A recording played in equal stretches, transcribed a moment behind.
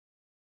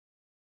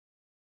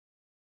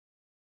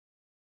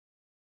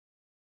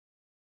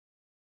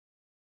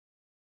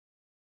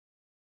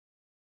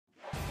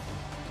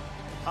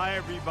Hi,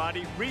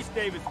 everybody. Reese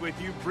Davis with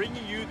you,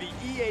 bringing you the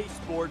EA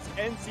Sports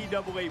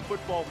NCAA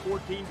Football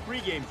 14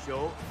 pregame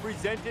show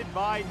presented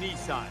by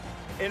Nissan.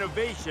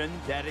 Innovation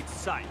that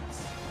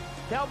excites.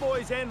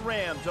 Cowboys and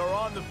Rams are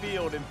on the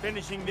field and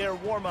finishing their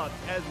warm-ups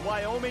as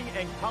Wyoming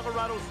and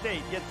Colorado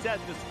State get set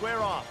to square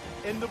off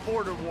in the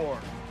border war.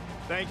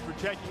 Thanks for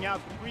checking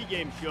out the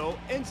pregame show.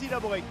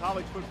 NCAA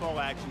college football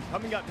action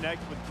coming up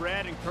next with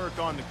Brad and Kirk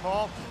on the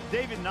call.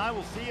 David and I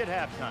will see you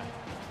at halftime.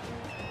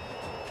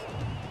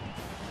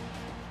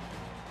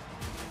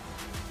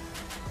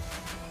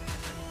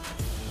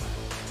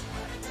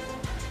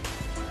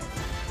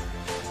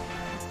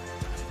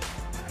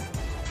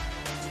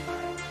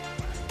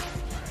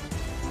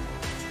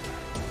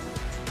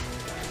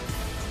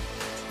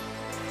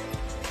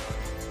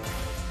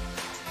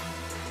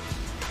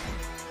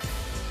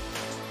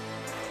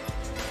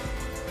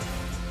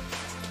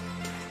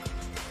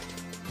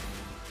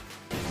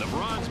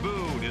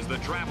 The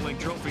traveling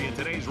trophy in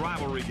today's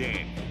rivalry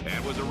game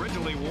and was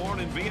originally worn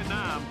in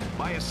Vietnam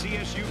by a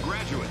CSU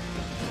graduate.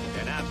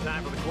 And now it's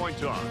time for the coin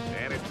toss,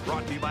 and it's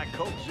brought to you by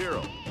Coke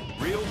Zero.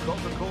 Real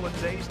Coca-Cola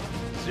taste,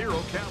 0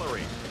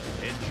 calories.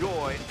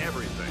 Enjoy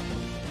everything.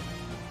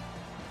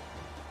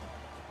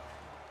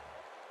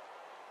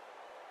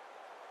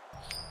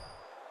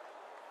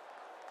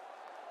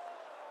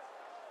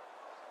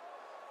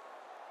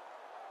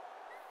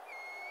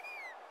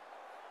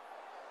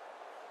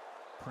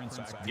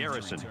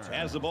 Garrison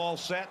has the ball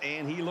set,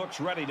 and he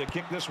looks ready to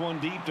kick this one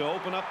deep to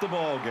open up the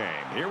ball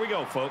game. Here we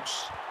go,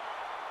 folks.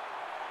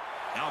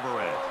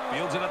 Alvarez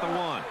fields it at the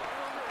 1.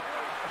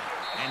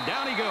 And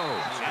down he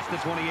goes at the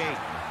 28.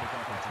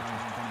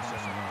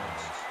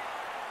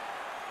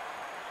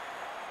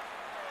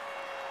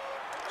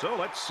 So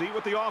let's see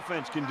what the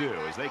offense can do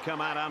as they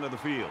come out onto the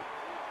field.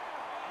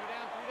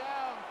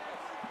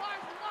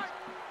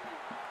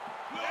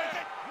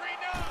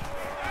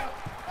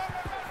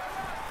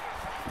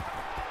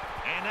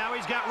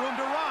 He's got room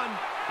to run.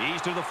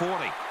 He's to the 40.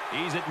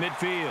 He's at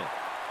midfield.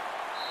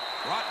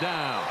 Brought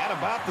down at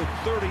about the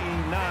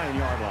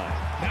 39-yard line.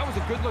 That was a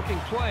good-looking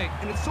play,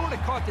 and it sort of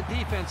caught the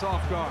defense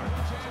off guard.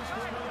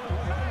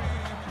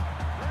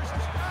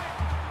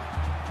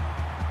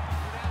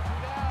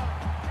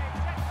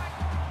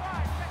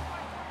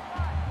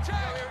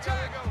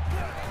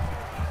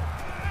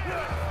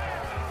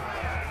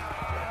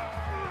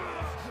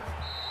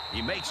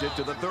 He makes it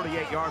to the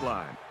 38-yard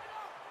line.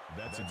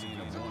 That's a gain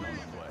of 1 on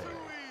the play.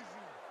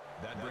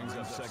 That brings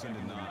up 2nd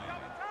and 9.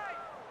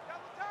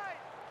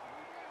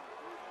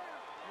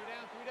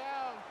 Three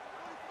down.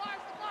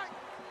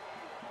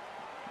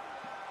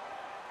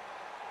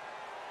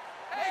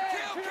 Hey,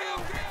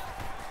 kill!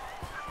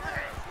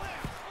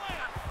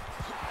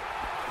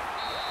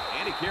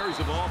 And he carries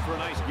the ball for a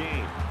nice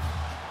gain.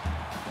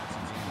 That's a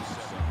gain of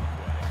 7 on the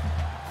play.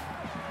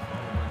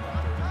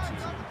 That'll bring up 3rd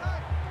and 2.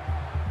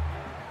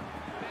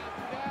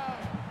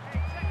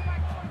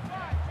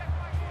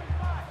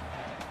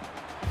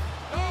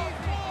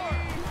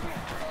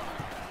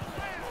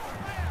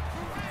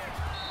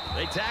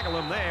 They tackle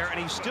him there, and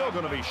he's still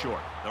going to be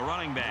short. The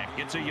running back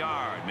gets a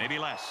yard, maybe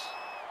less.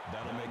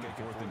 That'll make it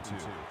 4th and 2.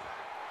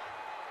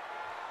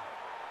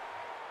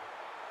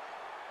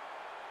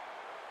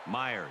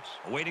 Myers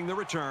awaiting the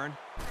return.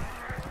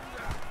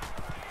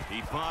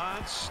 He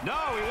punts. No,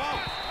 he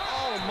won't.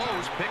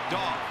 Almost picked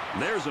off.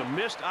 There's a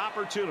missed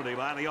opportunity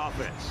by the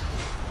offense.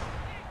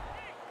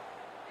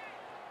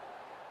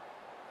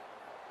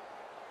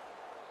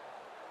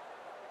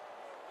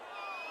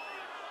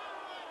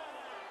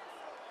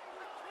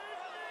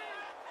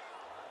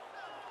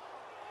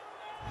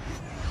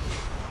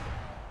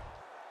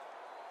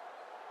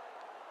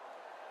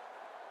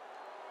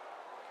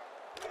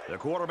 The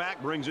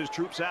quarterback brings his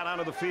troops out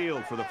onto the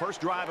field for the first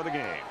drive of the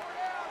game.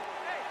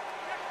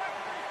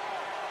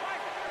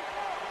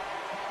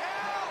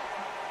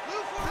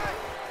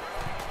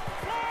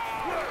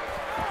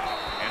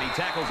 And he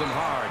tackles him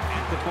hard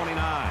at the 29.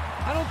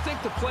 I don't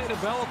think the play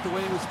developed the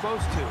way it was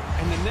supposed to,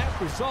 and the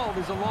net result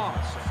is a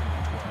loss.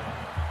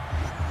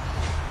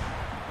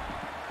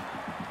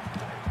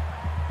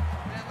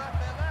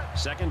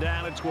 Second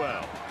down and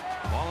 12.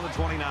 Ball on the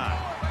 29.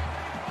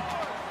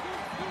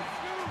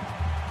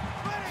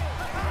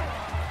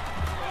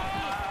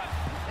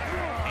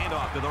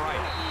 Off to the right,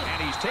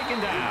 and he's taken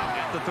down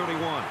at the 31.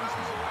 Call it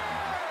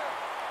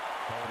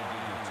a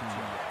gain of 2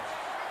 yards.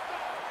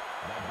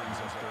 That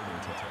brings us 3rd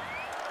and 10.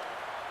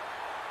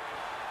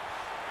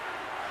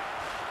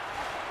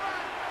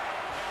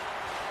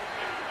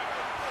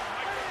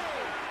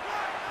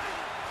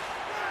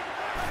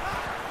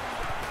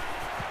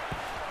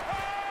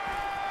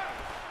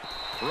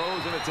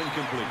 Throws, and it's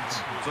incomplete.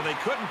 So they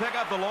couldn't pick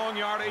up the long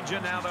yardage,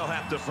 and now they'll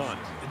have to punt.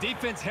 The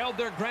defense held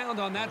their ground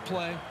on that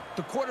play.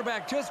 The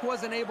quarterback just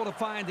wasn't able to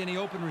find any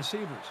open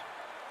receivers.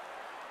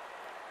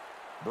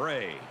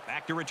 Bray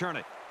back to return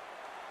it.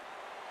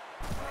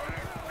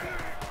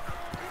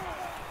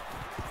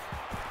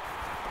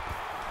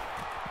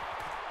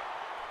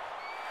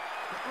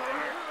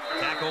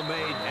 Tackle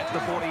made at the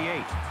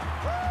 48.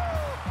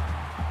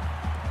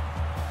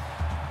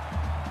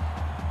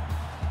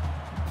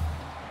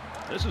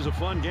 This is a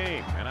fun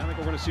game, and I think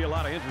we're going to see a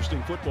lot of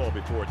interesting football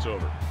before it's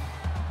over.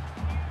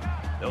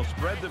 They'll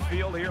spread the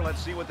field here.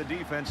 Let's see what the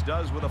defense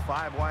does with a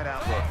 5-wide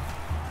outlook.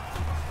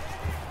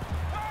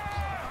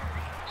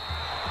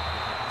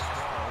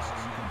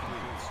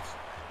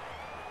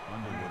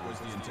 Underwood was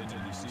the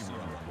intended receiver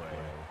on the play.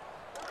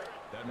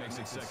 That makes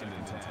it 2nd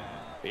and 10.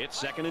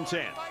 It's 2nd and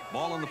 10.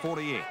 Ball on the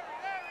 48.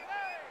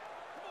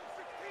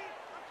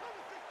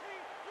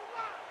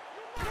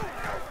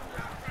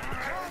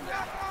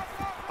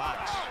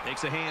 Fox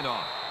takes a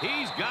handoff.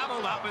 He's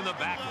gobbled up in the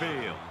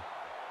backfield.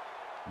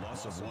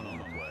 Loss of 1 on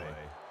the play.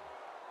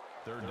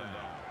 3rd down.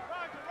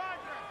 Watch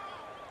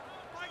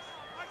the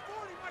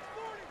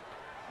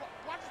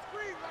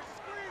screen, watch the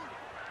screen.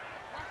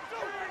 Watch the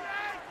screen.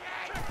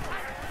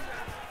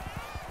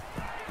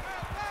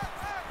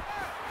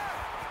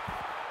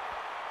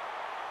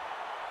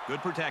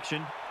 Good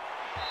protection.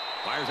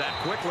 Fires that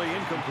quickly,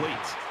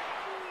 incomplete.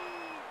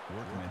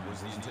 Workman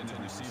was the intended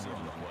receiver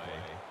on the play.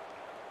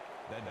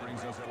 That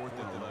brings us 4th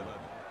and 11.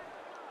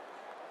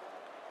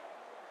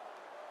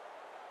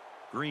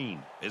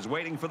 Green is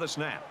waiting for the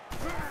snap.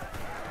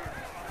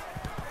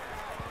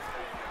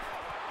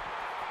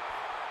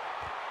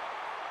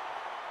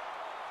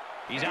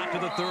 He's out to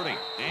the 30,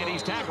 and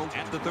he's tackled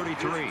at the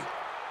 33.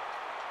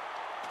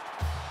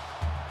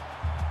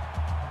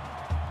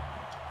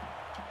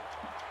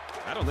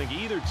 I don't think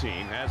either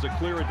team has a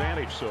clear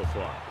advantage so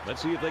far.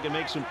 Let's see if they can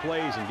make some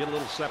plays and get a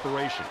little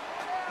separation.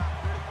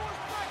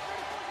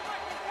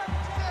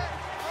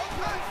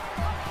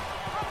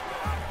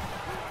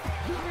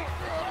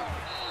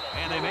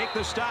 And they make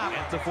the stop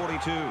at the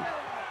 42.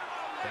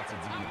 That's a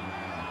deep.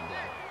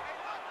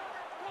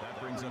 That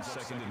brings us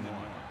 2nd and 1.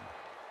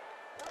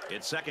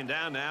 It's 2nd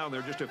down now, and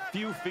they're just a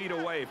few feet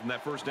away from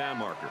that 1st down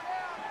marker.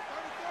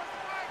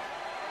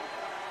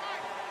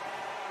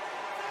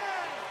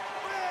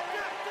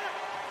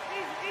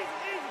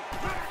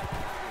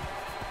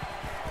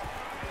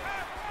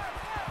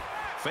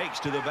 Fakes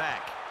to the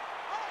back.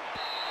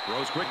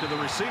 Throws quick to the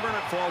receiver, and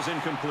it falls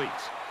incomplete.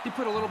 He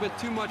put a little bit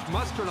too much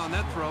mustard on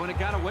that throw, and it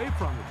got away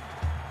from him.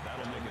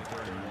 That'll make it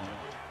 3rd and 1.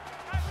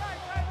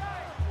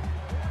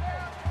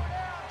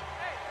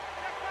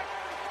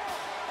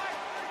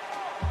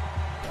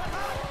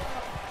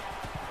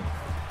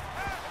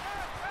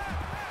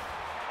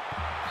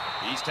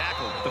 He's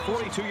tackled at the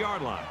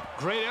 42-yard line.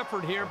 Great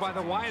effort here by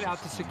the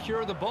wideout to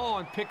secure the ball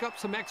and pick up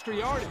some extra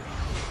yardage.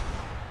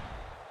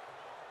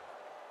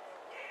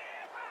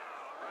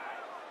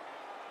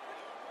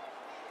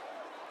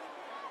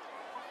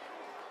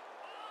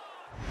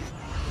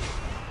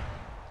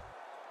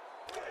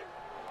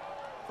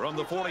 From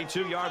the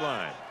 42-yard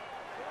line.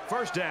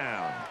 1st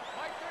down.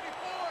 Mike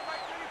 34,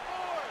 Mike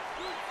 34.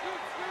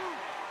 Shoot.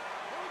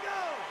 Here we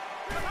go.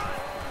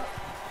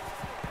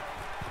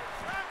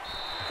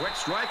 Quick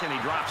strike, and he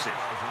drops it.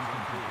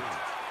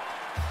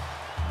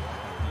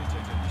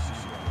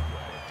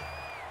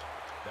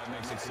 That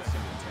makes it 2nd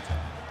and 10.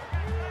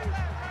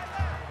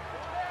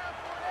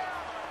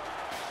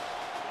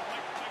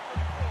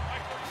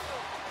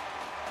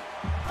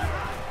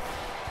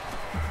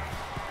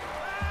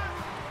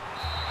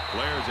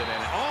 Flares it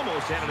and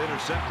almost had it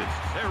intercepted.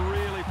 They're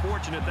really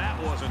fortunate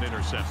that wasn't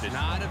intercepted.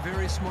 Not a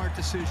very smart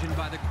decision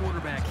by the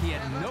quarterback. He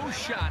had no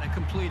shot at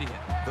completing it.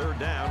 3rd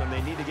down, and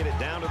they need to get it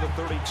down to the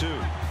 32.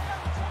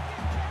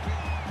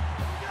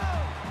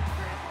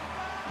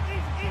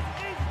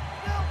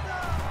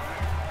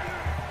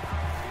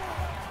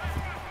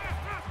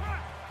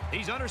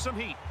 He's under some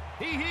heat.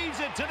 He heaves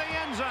it to the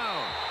end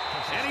zone.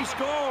 And he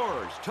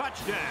scores.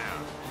 Touchdown.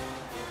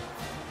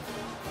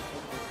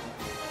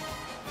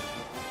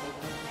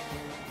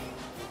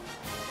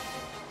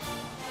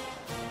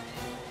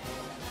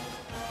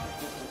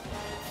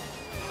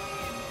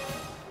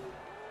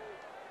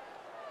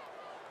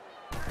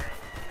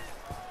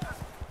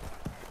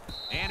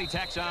 And he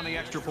tacks on the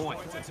extra point.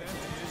 A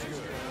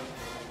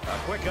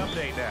quick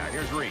update now.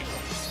 Here's Reese.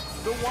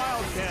 The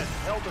Wildcats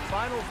held the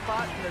final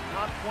spot in the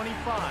top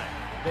 25.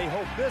 They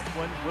hope this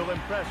one will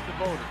impress the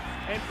voters.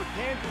 And for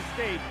Kansas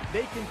State,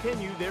 they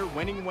continue their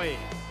winning ways.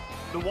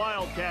 The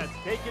Wildcats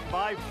take it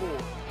by 4.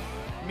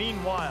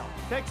 Meanwhile,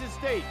 Texas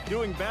State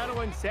doing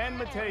battle in San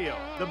Mateo.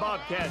 The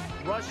Bobcats'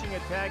 rushing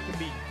attack can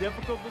be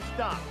difficult to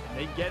stop.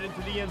 They get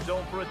into the end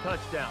zone for a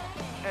touchdown.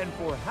 And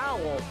for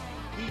Howell,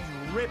 he's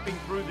ripping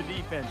through the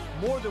defense.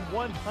 More than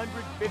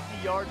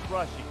 150 yards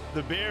rushing.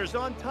 The Bears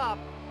on top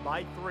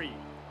by 3.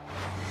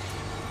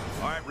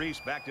 All right, Reese,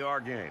 back to our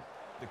game.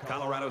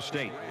 Colorado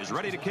State is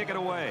ready to kick it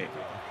away.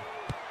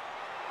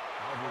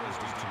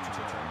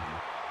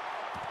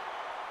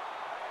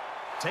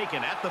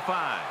 Taken at the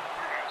 5.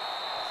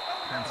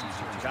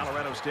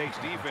 Colorado State's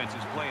defense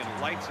is playing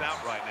lights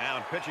out right now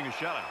and pitching a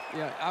shutout.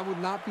 Yeah, I would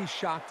not be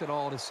shocked at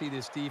all to see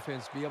this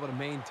defense be able to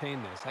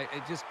maintain this.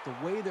 Just the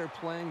way they're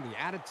playing, the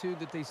attitude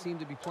that they seem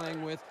to be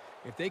playing with,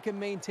 if they can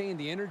maintain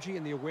the energy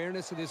and the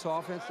awareness of this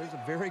offense, there's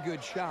a very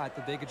good shot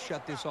that they could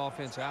shut this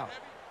offense out.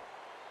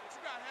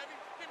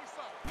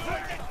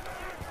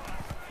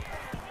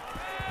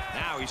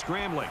 Now he's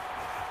scrambling.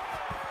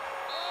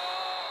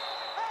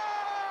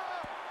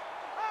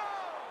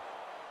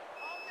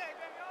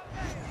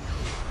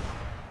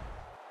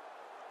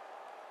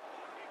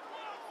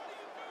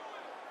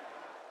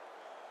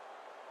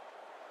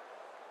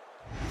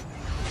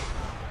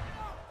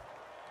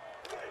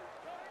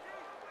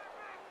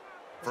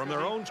 from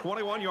their own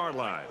 21-yard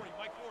line.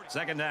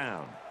 Second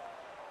down.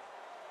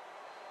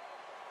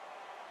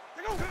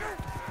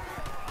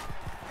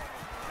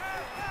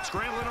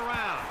 Scrambling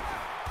around.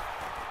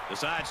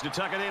 Decides to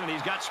tuck it in, and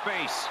he's got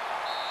space.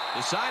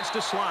 Decides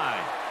to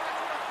slide.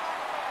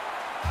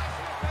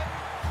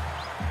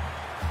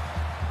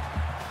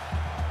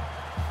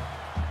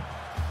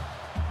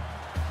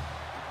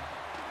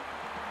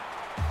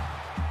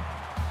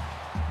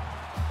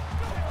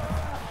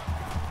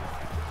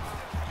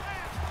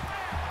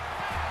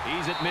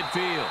 He's at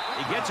midfield.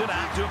 He gets it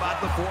out to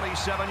about the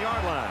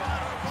 47-yard line.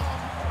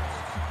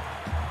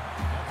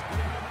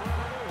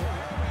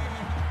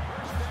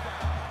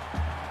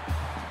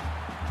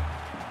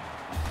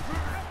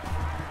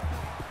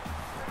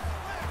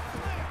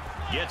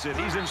 Gets it.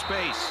 He's in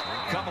space.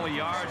 A couple of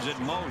yards at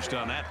most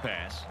on that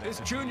pass. This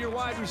junior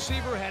wide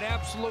receiver had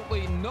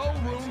absolutely no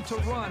room to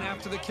run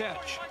after the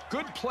catch.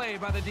 Good play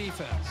by the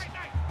defense.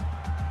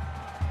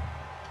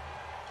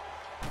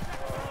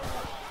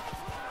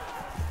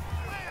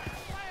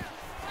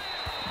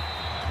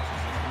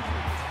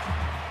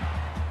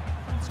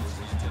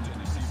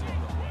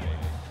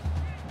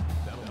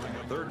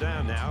 Third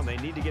down now, and they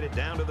need to get it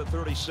down to the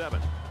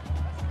 37.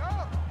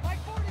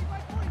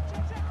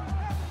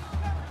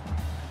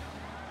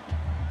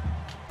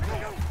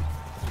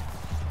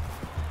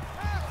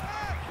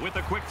 With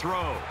a quick throw.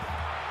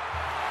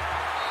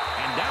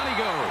 And down he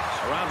goes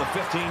around the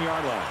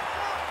 15-yard line.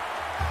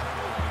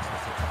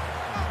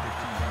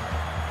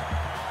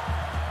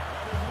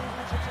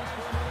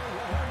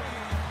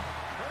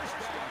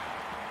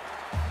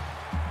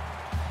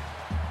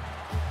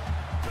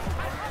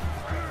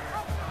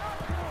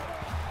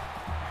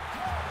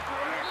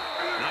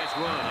 Nice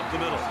run up the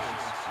middle.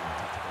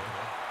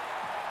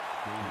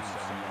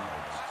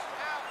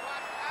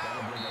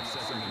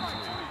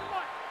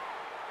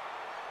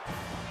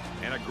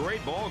 And a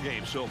great ball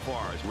game so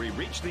far as we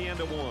reach the end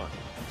of one.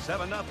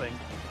 7-0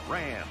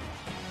 Rams.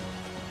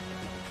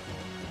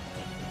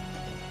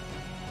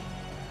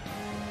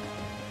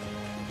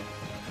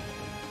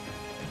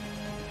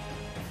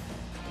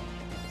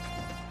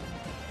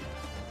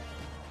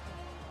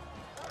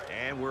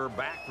 And we're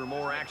back for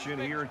more action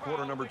here in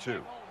quarter number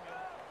 2.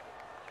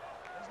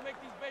 Let's make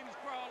these babies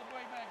cry all the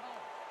way back home.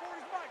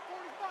 40's back.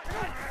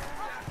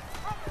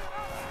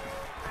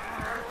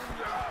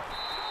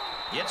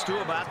 Gets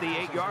to about the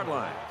 8-yard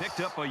line.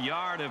 Picked up a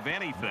yard of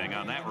anything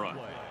on that run.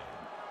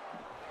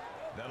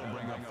 That'll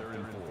bring up 3rd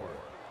and 4.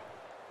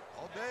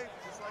 All day,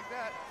 just like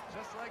that.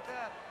 Just like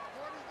that.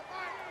 40's the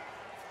back.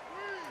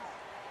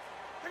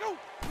 Squeeze.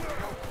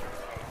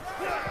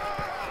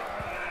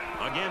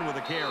 Again with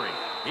a carry.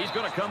 He's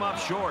going to come up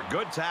short.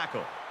 Good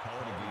tackle. Call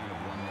it a gain of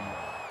 1 yard.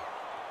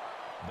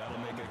 That'll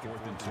make it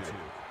 4th and 2.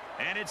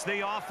 And it's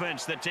the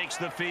offense that takes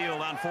the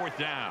field on 4th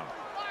down.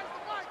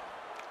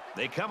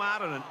 They come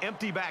out in an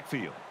empty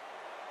backfield.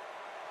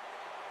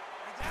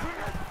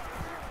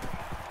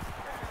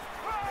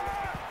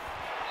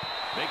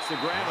 Makes the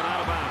grab and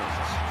out of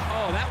bounds.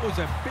 Oh, that was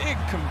a big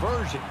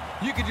conversion.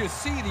 You could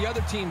just see the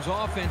other team's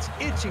offense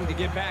itching to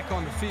get back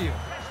on the field.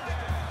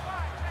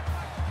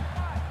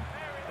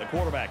 The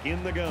quarterback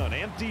in the gun.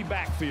 Empty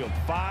backfield.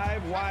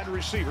 5 wide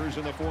receivers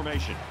in the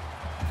formation.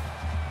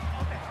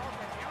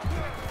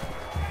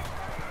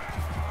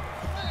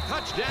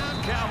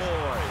 Touchdown,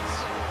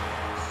 Cowboys.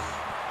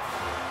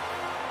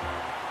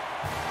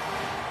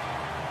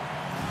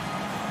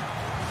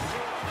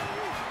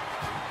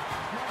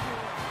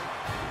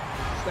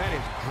 That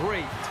is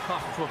great,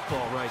 tough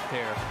football right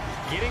there.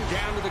 Getting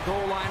down to the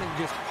goal line and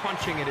just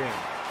punching it in.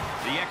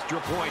 The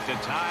extra point to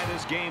tie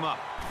this game up.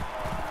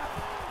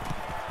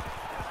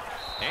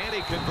 And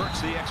he converts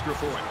the extra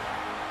point.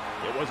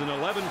 It was an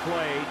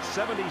 11-play,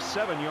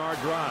 77-yard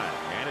drive,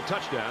 and a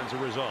touchdown as a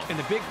result. And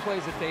the big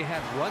plays that they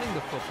had running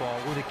the football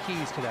were the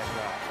keys to that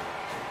drive.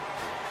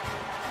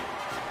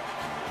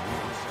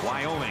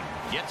 Wyoming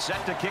gets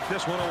set to kick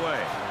this one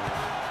away.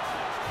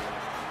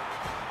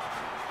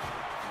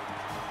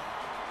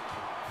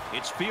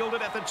 It's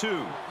fielded at the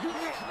 2.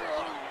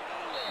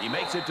 He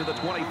makes it to the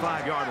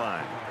 25-yard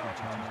line.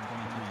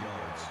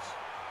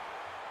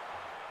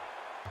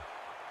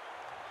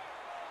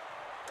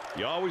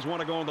 You always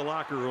want to go in the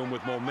locker room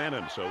with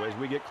momentum, so as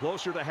we get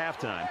closer to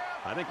halftime,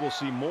 I think we'll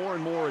see more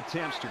and more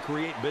attempts to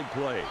create big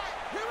plays.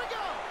 Here we go.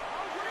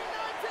 Green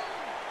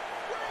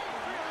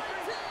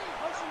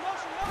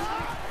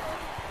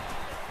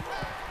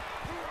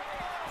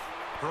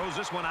 19. Throws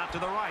this one out to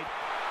the right.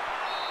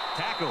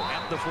 Tackle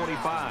at the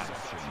 45.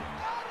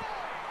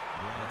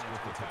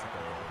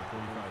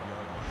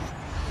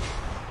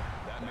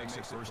 That makes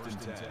it 1st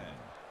and 10.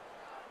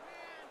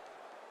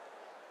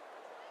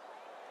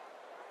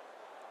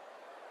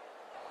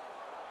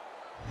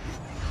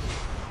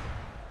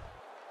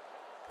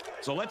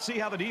 So let's see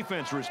how the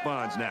defense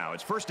responds now.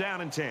 It's 1st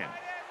down and 10.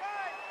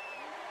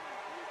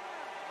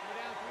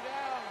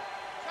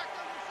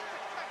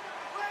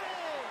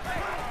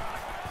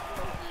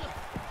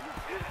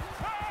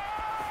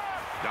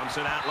 Dumps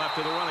it out left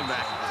to the running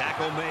back.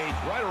 Tackle made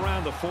right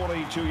around the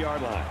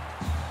 42-yard line.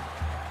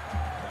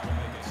 That'll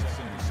make it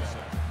 2nd and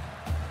 7.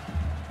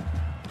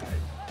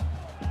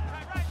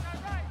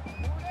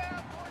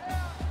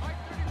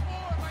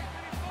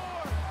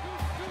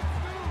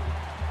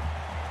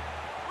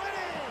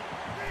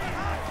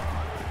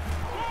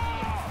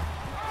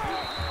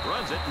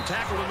 it and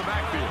tackled in the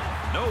backfield.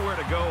 Nowhere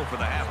to go for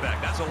the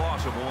halfback. That's a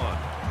loss of 1.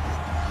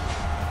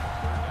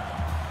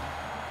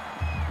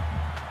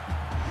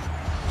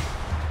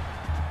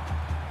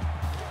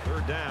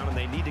 Third down, and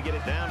they need to get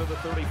it down to the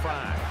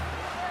 35.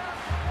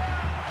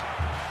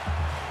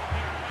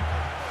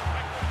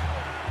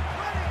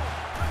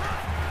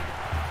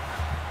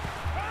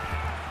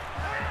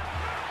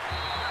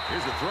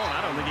 Here's the throw.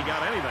 I don't think he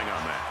got anything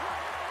on that.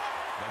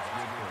 That's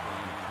good for a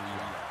gain of 3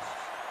 yards.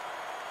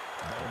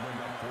 That'll bring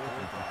up 4th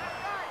and 5.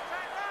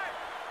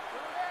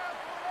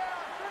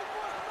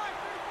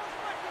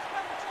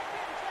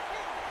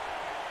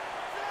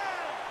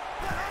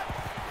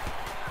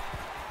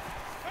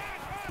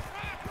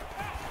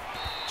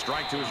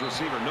 Strike to his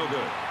receiver, no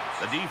good.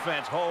 The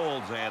defense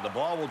holds, and the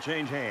ball will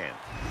change hands.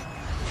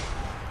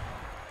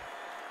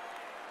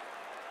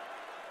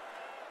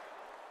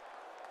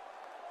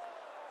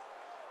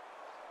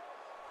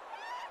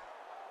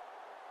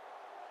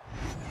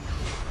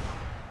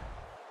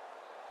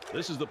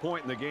 This is the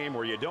point in the game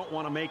where you don't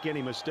want to make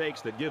any mistakes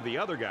that give the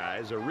other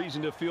guys a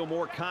reason to feel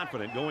more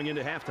confident going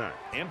into halftime.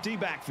 Empty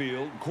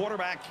backfield,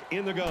 quarterback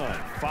in the gun,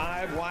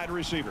 5 wide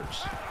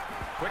receivers.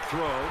 Quick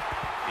throw.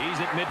 He's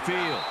at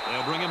midfield.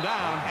 They'll bring him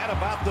down at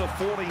about the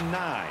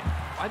 49.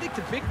 I think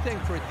the big thing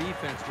for a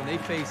defense when they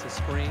face a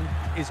screen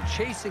is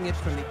chasing it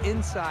from the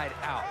inside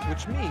out,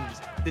 which means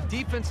the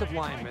defensive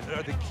linemen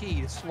are the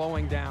key to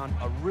slowing down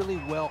a really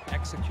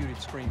well-executed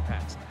screen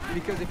pass.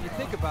 Because if you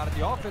think about it,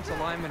 the offensive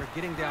linemen are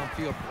getting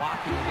downfield,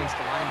 blocking against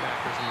the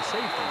linebackers and the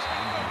safeties.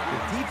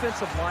 The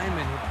defensive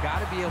linemen have got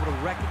to be able to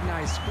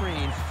recognize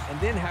screen and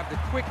then have the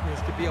quickness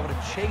to be able to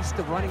chase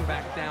the running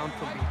back down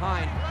from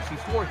behind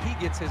before he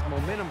gets his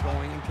momentum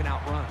going and can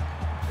outrun.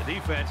 The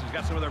defense has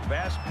got some of their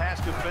best pass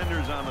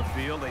defenders on the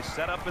field. They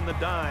set up in the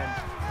dime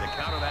to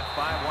counter that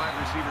 5 wide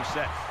receiver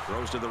set.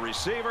 Throws to the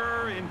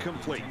receiver,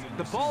 incomplete.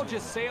 The ball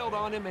just sailed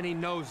on him, and he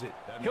knows it.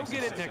 He'll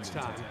get it next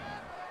time.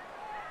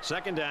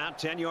 Second down,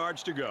 10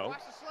 yards to go.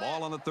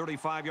 Ball on the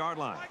 35-yard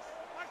line.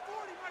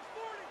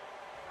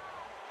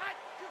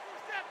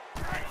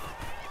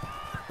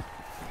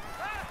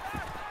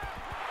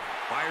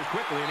 Fires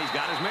quickly, and he's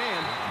got his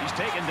man. He's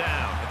taken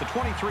down at the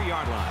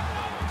 23-yard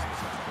line.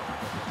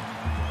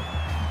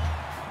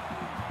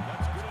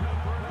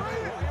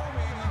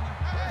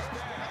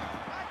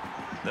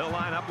 They'll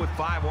line up with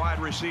 5 wide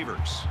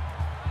receivers.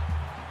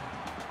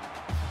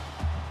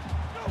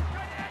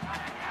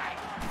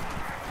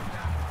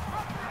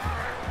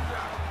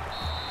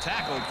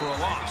 Tackled for a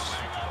loss.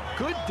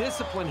 Good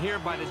discipline here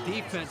by the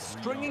defense,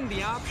 stringing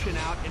the option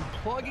out and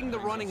plugging the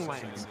running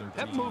lanes.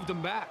 That moved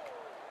them back.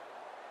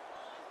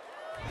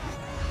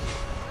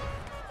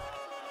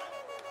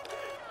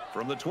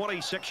 From the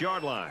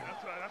 26-yard line,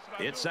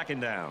 it's second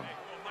down.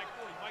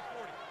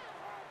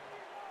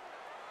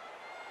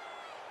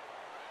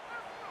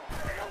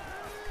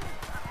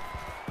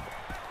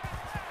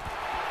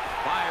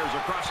 Fires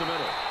across the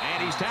middle,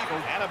 and he's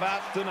tackled at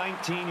about the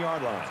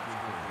 19-yard line.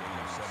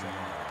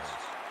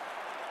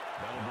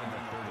 That'll bring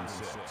up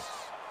 36.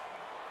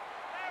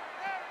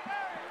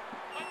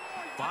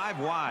 5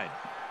 wide.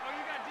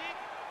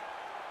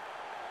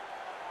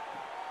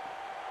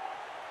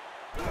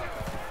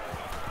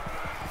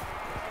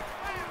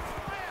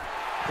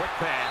 Quick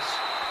pass.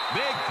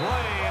 Big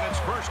play, and it's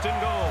first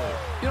and goal.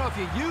 You know, if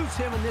you use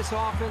him in this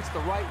offense the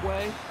right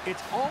way,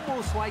 it's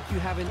almost like you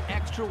have an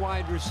extra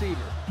wide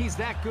receiver. He's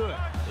that good.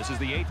 This is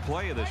the 8th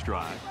play of this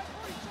drive.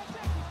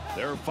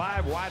 There are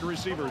 5 wide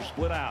receivers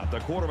split out. The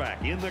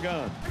quarterback in the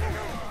gun.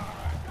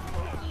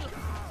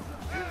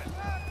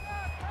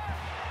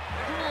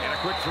 And a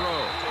quick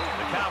throw.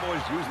 The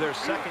Cowboys use their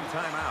second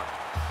timeout.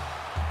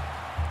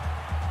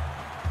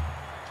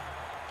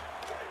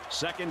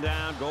 Second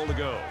down, goal to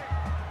go.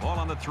 Ball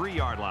on the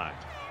 3-yard line.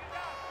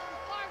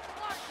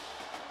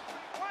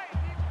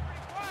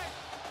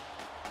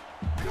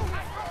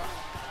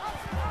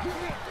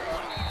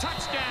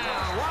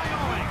 Touchdown,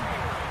 Wyoming.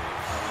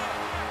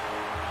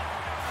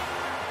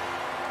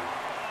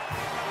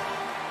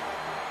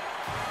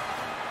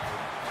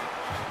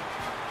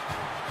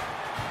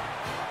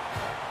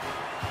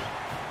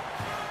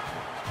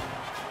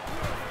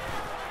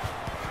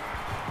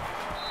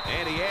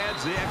 And he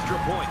adds the extra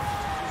point.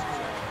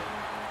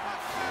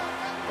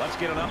 Let's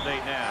get an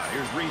update now.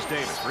 Here's Reese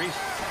Davis. Reese?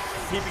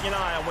 Keeping an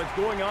eye on what's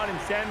going on in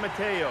San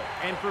Mateo.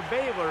 And for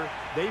Baylor,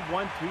 they've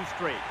won 2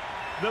 straight.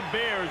 The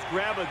Bears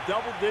grab a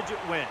double-digit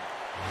win.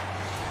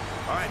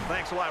 All right,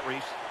 thanks a lot,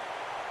 Reese.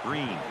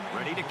 Green,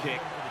 ready to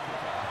kick.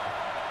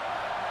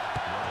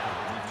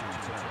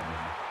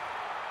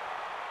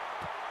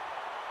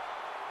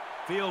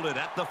 Fielded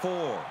at the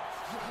 4.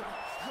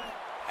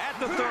 At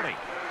the 30.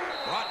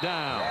 Brought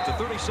down to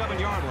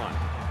 37-yard line.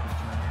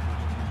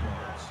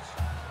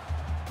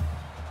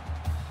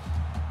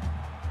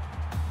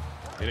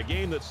 In a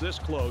game that's this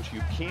close,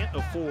 you can't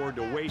afford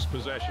to waste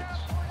possessions.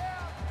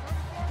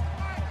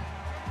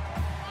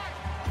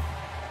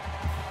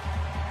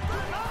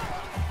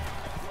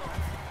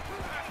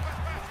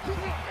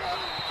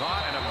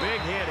 Caught and a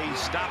big hit. He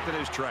stopped in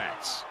his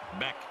tracks.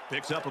 Beck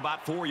picks up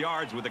about 4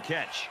 yards with the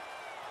catch.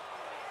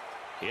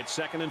 It's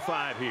 2nd and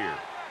 5 here.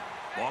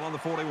 Ball on the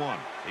 41.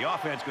 The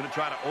offense going to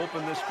try to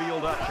open this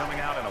field up, coming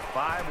out in a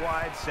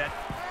 5-wide set.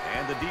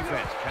 And the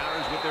defense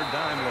counters with their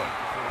dime look.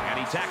 And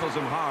he tackles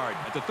him hard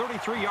at the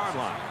 33-yard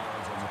line.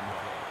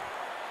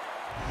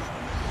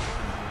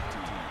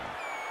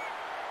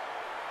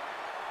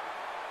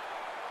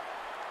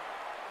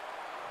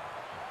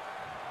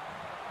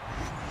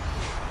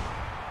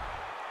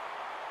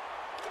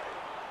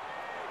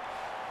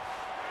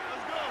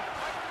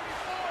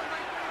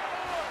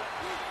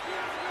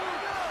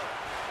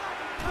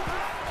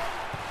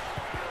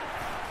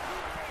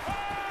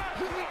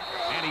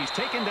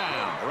 Taken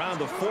down around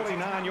the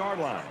 49-yard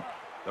line.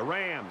 The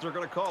Rams are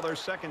going to call their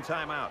second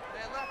timeout.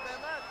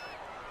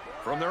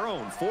 From their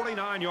own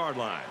 49-yard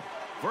line.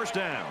 First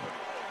down.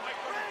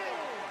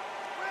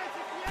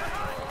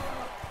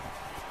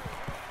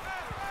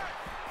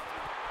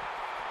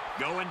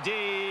 Going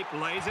deep,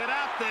 lays it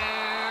out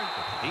there.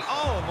 He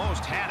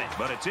almost had it,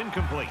 but it's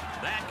incomplete.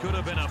 That could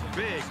have been a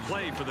big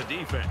play for the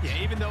defense.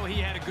 Yeah, even though he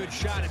had a good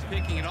shot at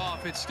picking it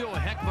off, it's still a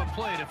heck of a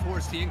play to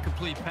force the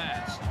incomplete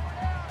pass.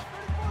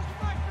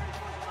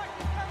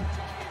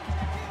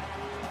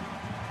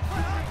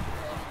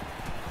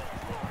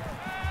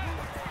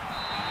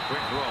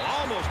 Quick throw,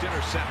 almost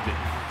intercepted.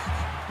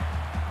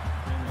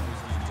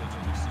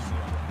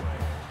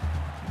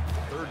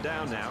 Third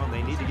down now, and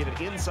they need to get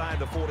it inside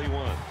the 41.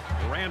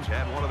 The Rams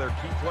had one of their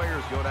key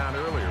players go down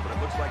earlier, but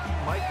it looks like he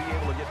might be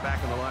able to get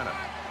back in the lineup.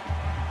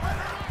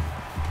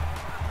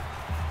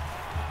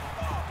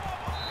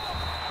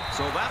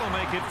 So that'll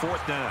make it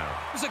 4th down.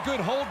 It was a good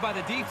hold by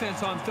the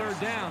defense on 3rd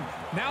down.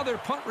 Now their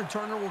punt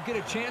returner will get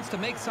a chance to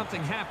make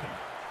something happen.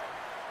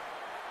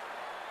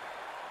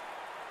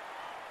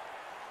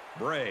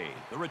 Bray,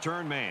 the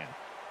return man.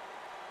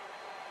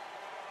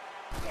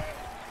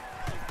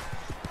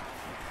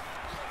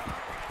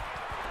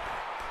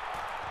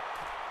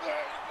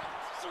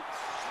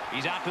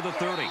 He's out to the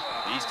 30.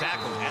 He's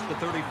tackled at the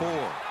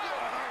 34.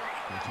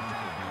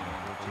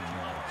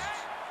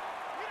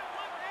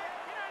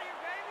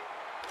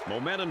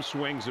 Momentum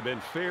swings have been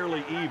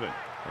fairly even.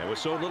 And with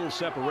so little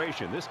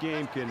separation, this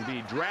game can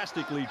be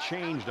drastically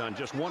changed on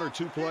just 1 or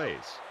 2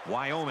 plays.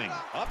 Wyoming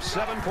Up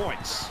 7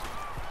 points.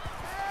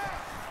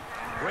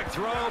 quick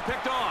throw,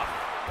 picked off.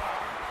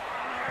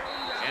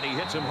 And he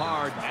hits him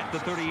hard at the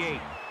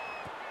 38.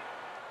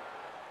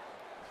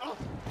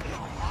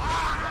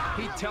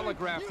 He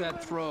telegraphed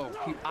that throw.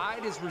 He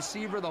eyed his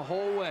receiver the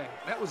whole way.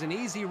 That was an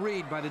easy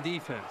read by the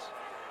defense.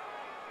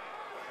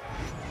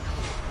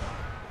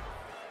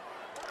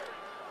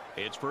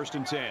 It's 1st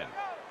and 10.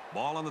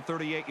 Ball on the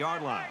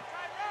 38-yard line.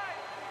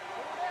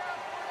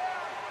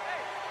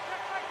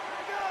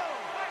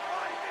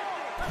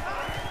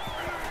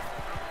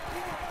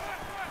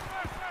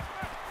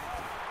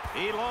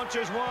 He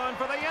launches one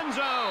for the end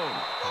zone.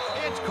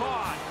 It's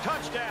caught.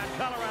 Touchdown,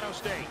 Colorado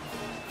State.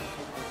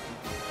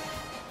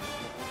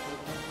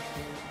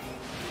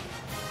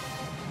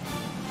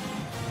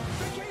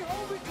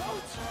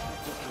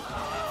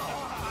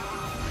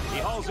 He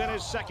hauls in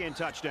his 2nd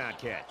touchdown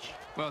catch.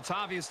 Well, it's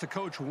obvious the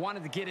coach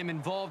wanted to get him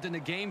involved in the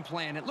game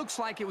plan. It looks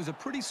like it was a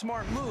pretty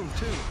smart move,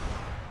 too.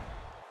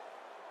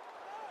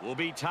 Will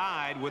be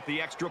tied with the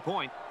extra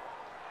point.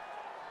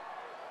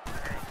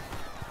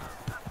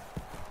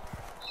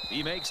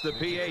 He makes the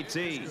PAT.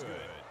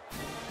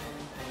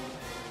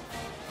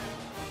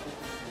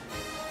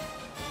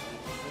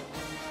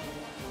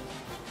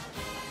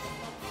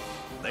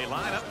 They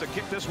line up to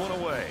kick this one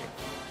away.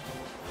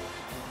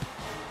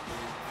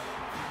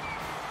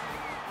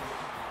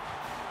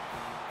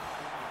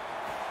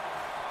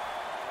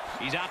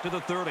 He's out to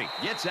the 30.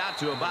 Gets out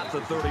to about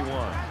the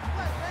 31.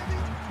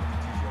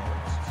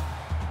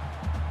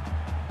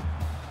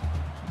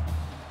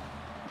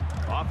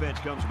 Offense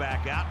comes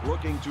back out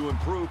looking to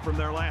improve from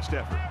their last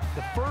effort.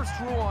 The first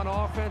rule on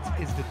offense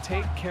is to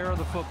take care of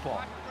the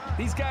football.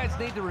 These guys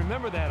need to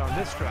remember that on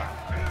this drive.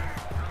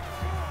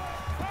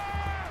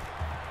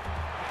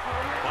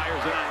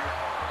 Fires it up.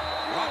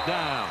 Brought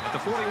down at the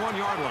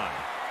 41-yard line.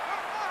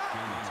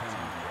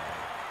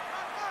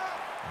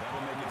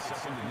 That'll make it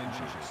 2nd and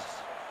inches.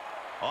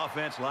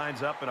 Offense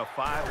lines up in a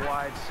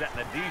 5-wide set, and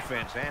the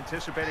defense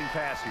anticipating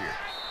pass here.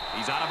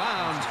 He's out of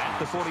bounds at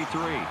the 43.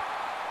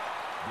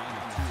 Gain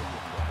of 2 on the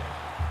play.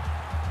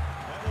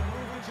 That'll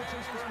move into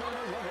first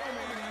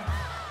remaining.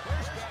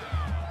 First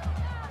down.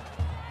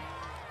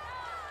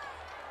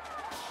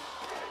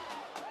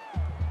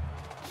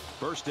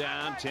 First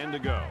down, 10 to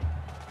go.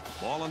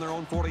 Ball on their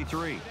own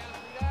 43.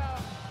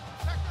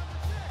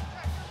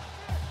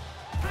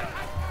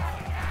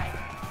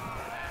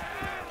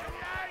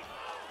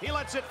 He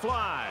lets it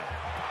fly.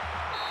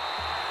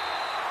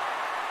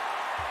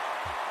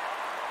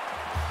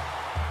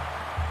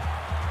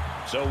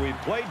 So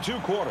we've played 2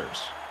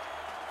 quarters.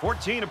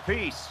 14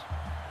 apiece.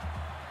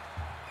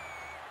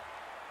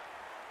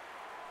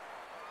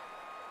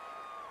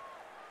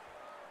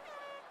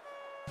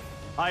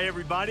 Hi,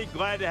 everybody.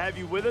 Glad to have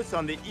you with us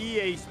on the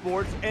EA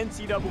Sports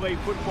NCAA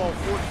Football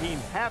 14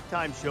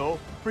 halftime show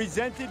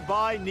presented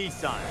by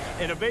Nissan.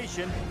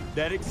 Innovation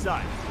that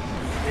excites.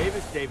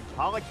 Davis, David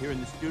Pollack here in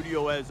the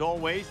studio as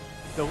always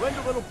to lend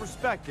a little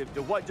perspective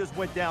to what just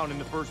went down in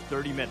the first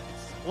 30 minutes.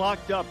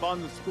 Locked up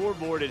on the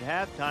scoreboard at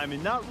halftime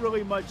and not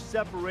really much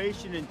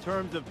separation in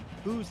terms of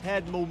who's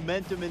had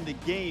momentum in the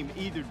game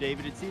either,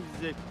 David. It seems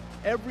as if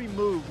every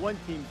move one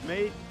team's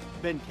made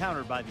been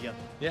countered by the other.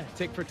 Yeah,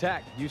 tick for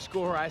tack. You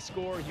score, I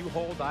score, you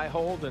hold, I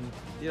hold, and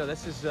you know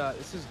this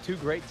is two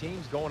great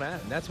teams going at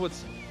it. And that's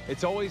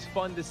it's always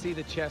fun to see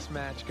the chess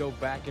match go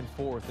back and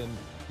forth, and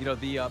you know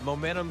the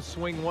momentum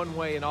swing one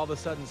way and all of a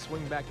sudden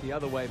swing back the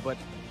other way. But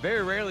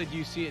very rarely do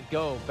you see it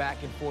go back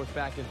and forth,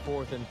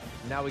 and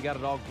now we got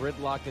it all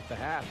gridlocked at the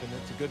half, and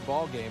it's a good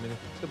ball game, and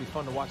it's gonna be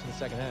fun to watch in the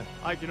second half.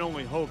 I can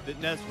only hope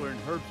that Nessler and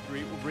Herb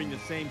Street will bring the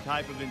same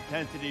type of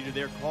intensity to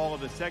their call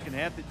of the second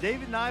half that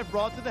David and I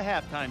brought to the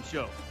halftime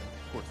show.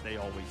 Of course, they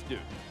always do.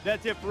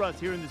 That's it for us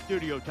here in the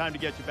studio. Time to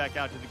get you back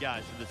out to the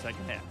guys for the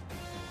second half.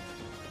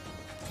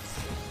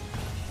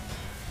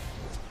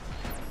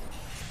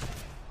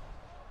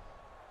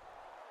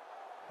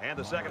 And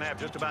the second half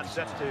just about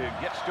set to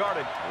get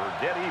started.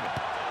 We're dead even.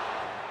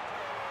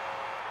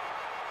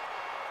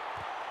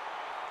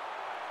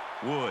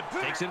 Wood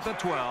takes it at the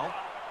 12.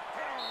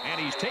 And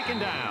he's taken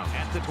down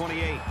at the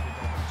 28.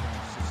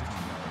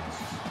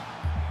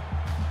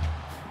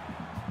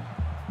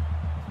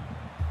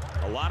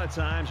 A lot of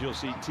times you'll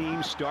see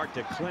teams start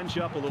to clench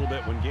up a little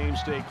bit when games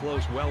stay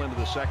close well into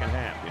the second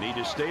half. You need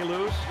to stay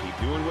loose, keep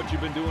doing what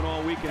you've been doing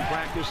all week in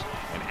practice,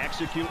 and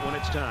execute when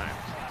it's time.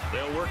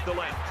 They'll work the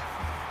left.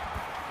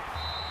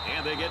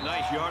 And they get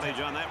nice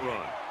yardage on that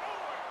run.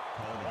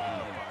 Call the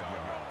gain of 5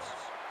 yards.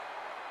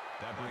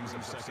 That brings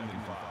them 2nd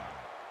and 5.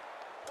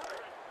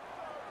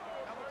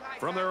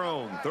 From their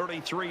own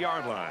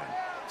 33-yard line.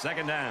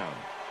 Second down.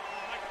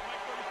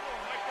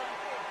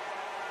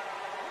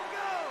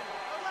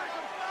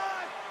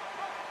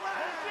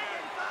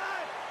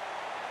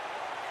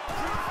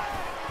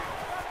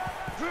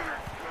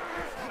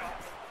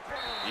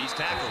 He's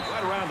tackled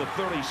right around the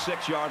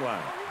 36-yard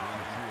line.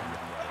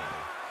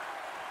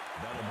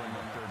 That'll bring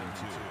up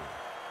 32.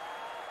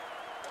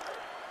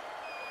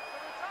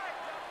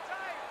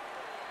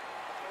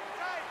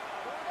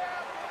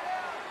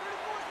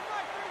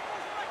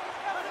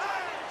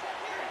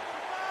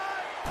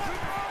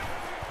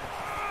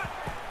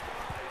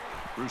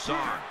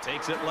 Broussard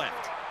takes it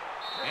left.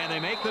 And they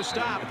make the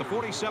stop at the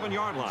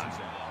 47-yard line.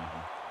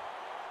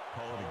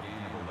 Call it a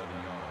gain of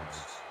 11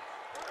 yards.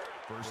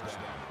 First down.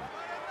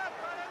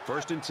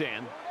 1st and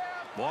 10.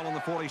 Ball on the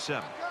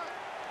 47.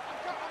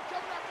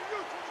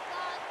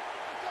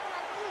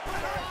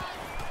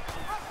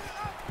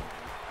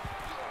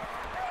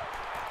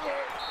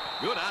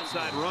 Good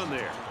outside run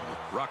there.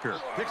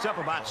 Rucker picks up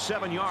about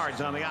 7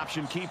 yards on the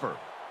option keeper.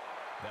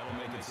 That'll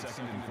make it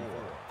 2nd and 4.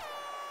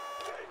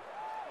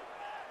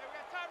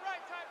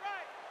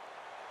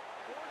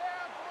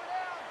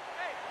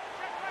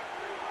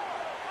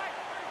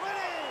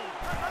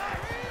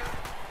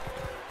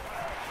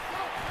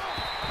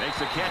 Makes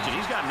the catch, and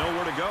he's got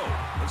nowhere to go.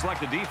 Looks like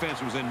the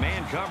defense was in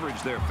man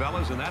coverage there,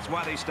 fellas, and that's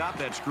why they stopped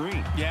that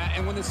screen. Yeah,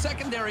 and when the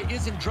secondary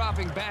isn't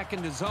dropping back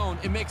into zone,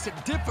 it makes it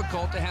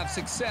difficult to have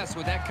success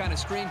with that kind of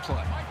screen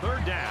play.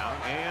 3rd down,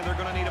 and they're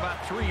going to need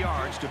about 3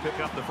 yards to pick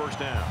up the first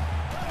down.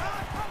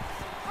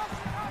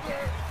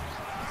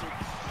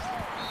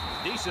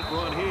 Decent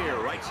run here,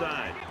 right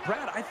side.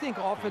 Brad, I think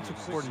offensive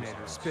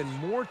coordinators spend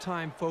more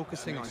time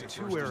focusing on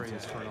 2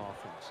 areas for an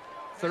offense: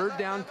 3rd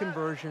down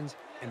conversions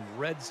and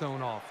red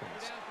zone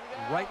offense.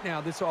 Right now,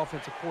 this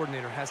offensive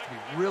coordinator has to be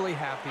really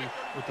happy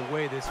with the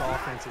way this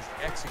offense is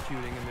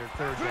executing in their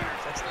 3rd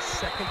downs. That's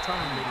the 2nd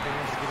time they've been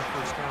able to get a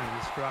first down in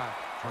this drive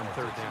on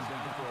 3rd down.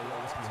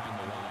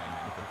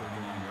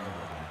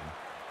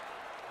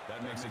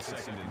 That makes it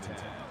 2nd and 10.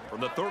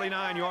 From the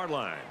 39-yard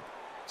line.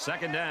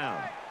 2nd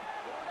down.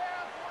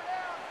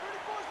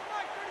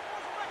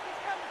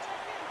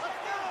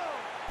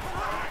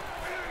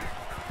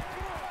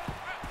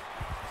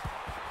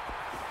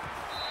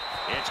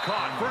 It's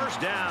caught.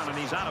 First down, and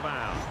he's out of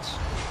bounds.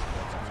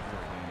 That's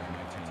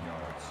 19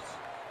 yards.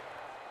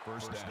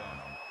 First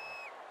down.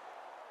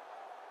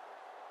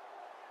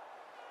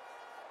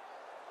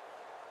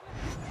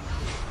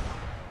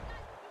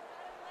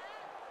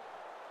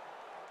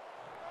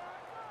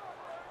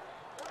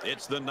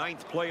 It's the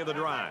 9th play of the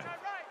drive.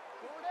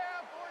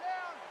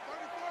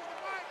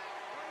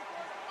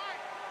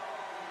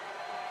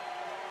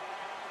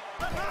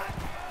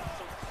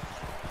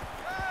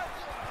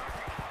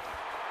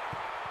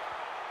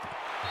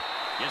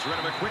 Gets rid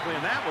of it quickly,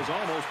 and that was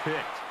almost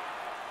picked.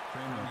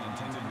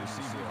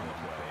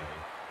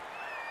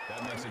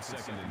 That makes it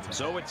 2nd and 10.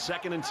 So it's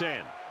 2nd and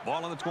 10.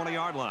 Ball on the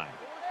 20-yard line.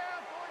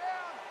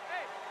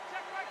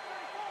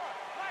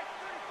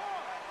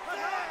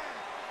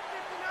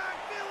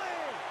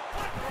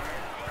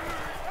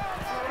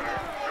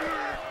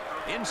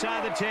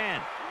 Inside the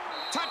 10.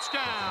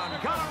 Touchdown,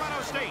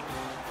 Colorado State.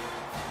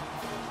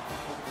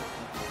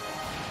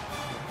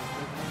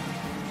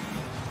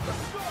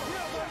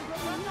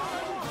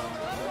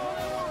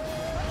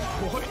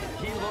 Boy,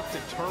 he looked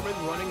determined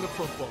running the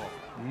football.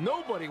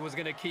 Nobody was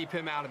going to keep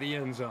him out of the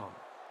end zone.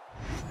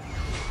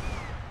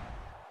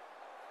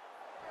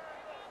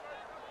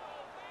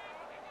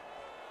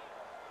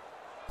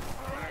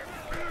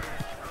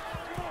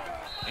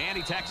 And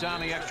he tacks on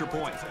the extra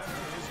point.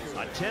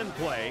 A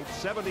 10-play,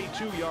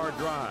 72-yard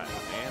drive,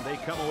 and they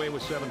come away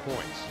with 7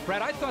 points.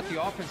 Brad, I thought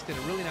the offense did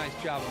a really nice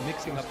job of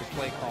mixing up the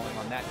play calling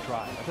on that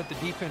drive. I thought the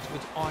defense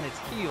was on its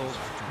heels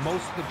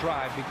most of the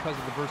drive because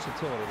of the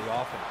versatility of the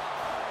offense.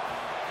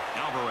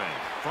 Alvarez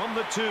from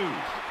the 2.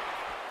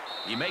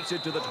 He makes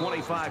it to the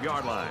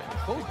 25-yard line.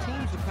 Both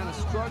teams are kind of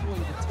struggling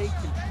to take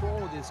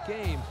control of this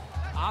game.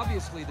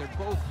 Obviously, they're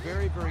both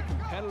very, very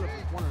competitive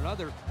with one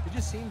another. It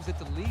just seems that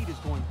the lead is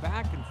going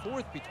back and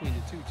forth between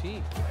the two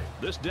teams.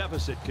 This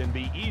deficit can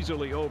be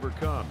easily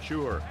overcome,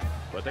 sure.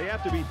 But they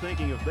have to be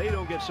thinking if they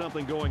don't get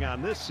something going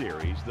on this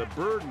series, the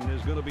burden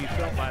is going to be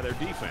felt by their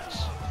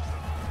defense.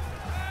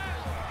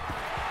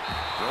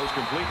 Throws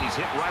complete. He's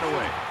hit right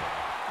away.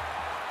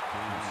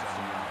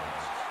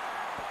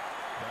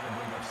 That'll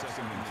bring up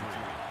 2nd and 3.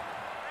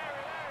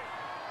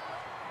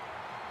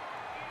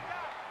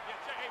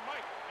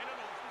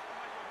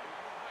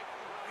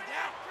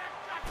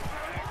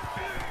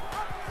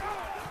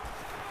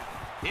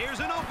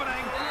 Here's an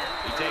opening.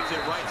 He takes it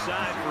right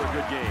side for a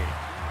good gain.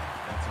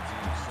 That's a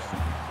gain of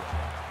 7.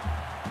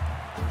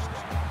 First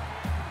down.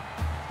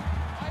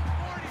 Mike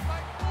 40,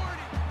 Mike 40.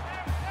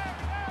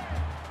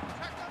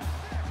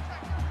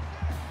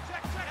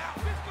 Check out.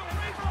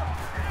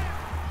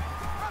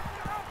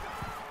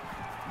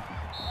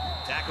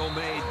 Tackle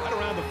made. Right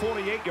around the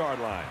 48-yard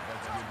line.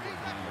 That's a good gain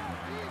of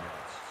 9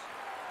 yards.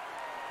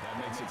 That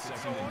makes it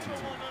 2nd and 2.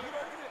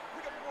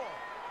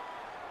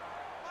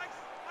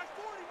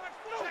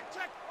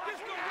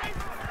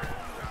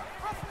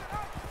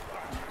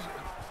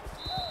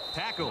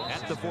 Tackle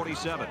at the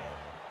 47.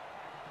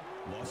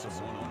 Loss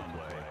of 1 on the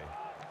play.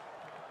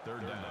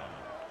 3rd down.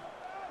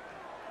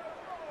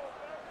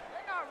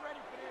 They're not ready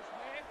for this,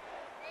 man.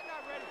 They're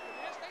not ready for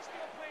this. They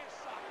still playing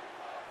soccer.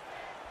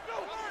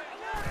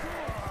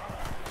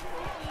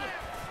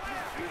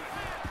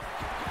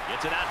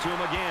 Gets it out to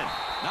him again.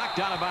 Knocked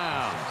out of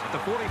bounds at the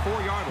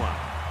 44-yard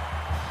line.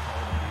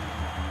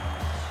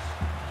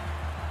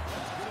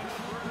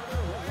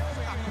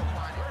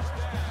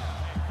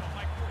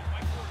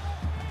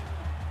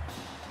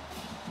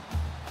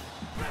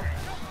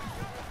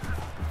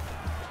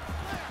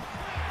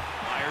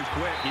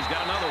 Quick, he's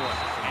got another one,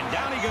 and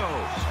down he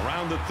goes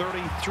Around the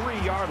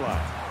 33-yard line.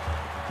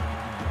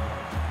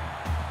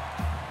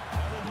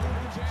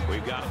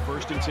 We've got a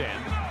 1st and 10.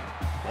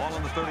 Ball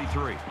on the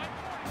 33.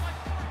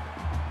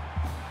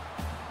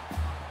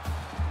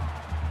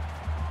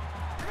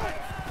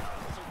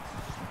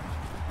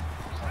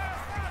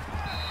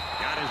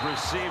 Got his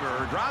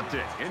receiver, dropped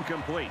it,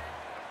 incomplete.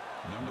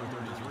 Number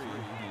 33,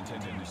 the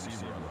intended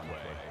receiver on the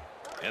play.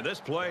 And this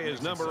play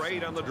is number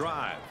 8 on the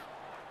drive.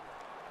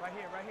 Right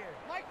here, right here.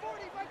 Mike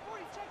 40, Mike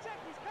 40. Check.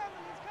 He's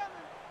coming,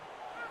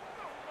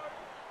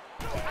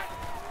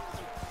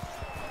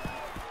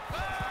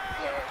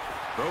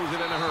 Throws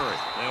it in a hurry.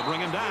 They'll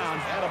bring him down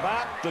At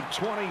about the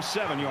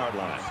 27-yard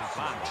line.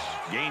 Fox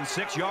gains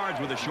 6 yards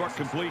with a short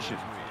completion.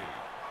 Watch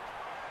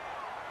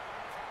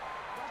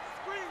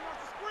the screen.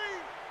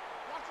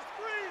 Watch the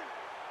screen.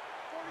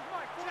 40's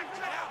Mike. 40's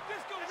check out.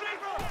 Disco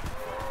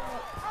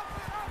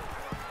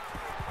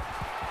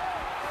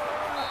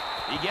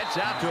He gets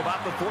out to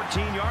about the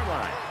 14-yard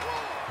line.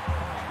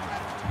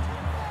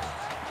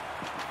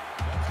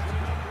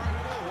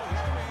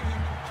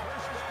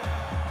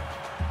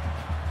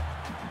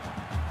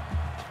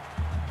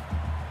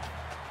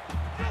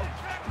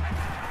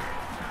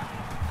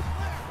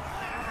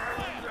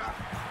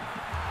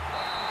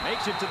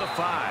 Makes it to the 5.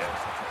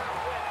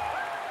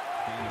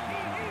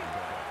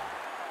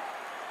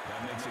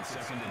 That makes it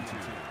 2nd and 2.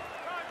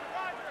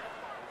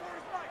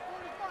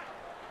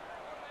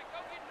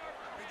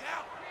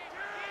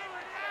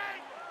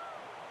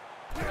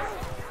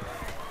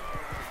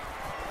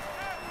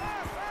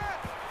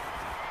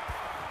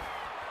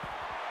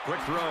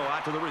 Quick throw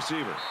out to the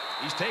receiver.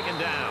 He's taken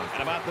down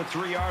at about the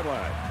 3-yard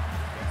line.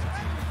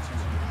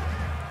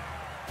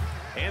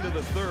 End of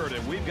the 3rd,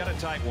 and we've got a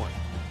tight one.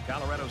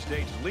 Colorado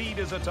State's lead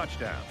is a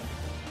touchdown.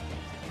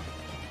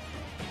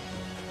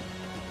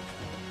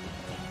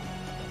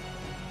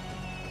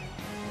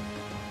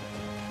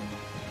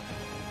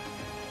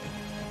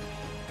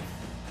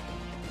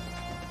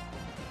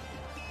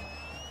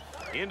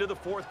 Into the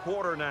 4th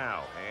quarter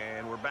now,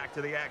 and we're back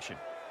to the action.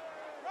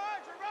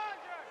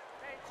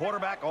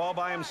 Quarterback all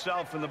by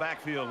himself in the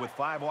backfield with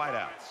 5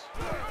 wideouts.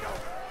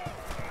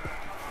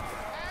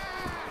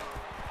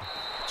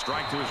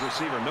 Strike to his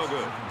receiver, no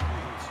good.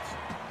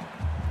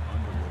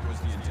 Underwood was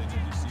the intended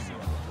receiver on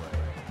the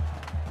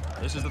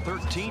play. This is the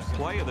 13th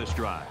play of this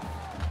drive.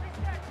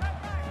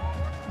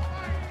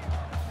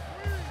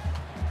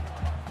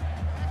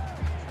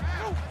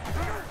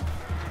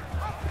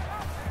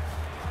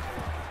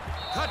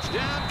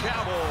 Touchdown,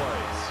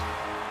 Cowboys.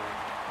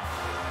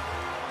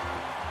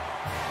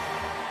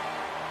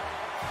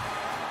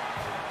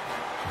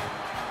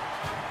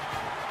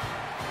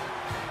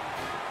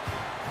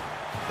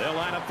 They'll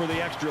line up for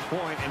the extra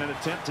point in an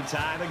attempt to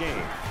tie the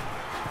game.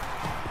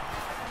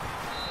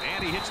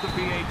 And he hits the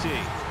PAT.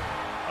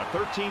 A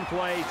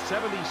 13-play,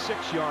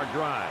 76-yard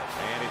drive,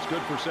 and it's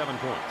good for 7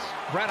 points.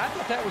 Brad, I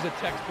thought that was a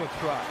textbook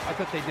drive. I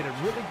thought they did a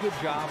really good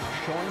job of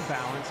showing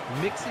balance,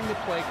 mixing the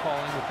play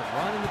calling with the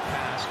run and the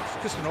pass.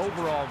 Just an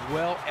overall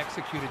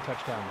well-executed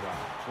touchdown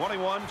drive.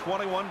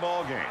 21-21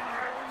 ball game.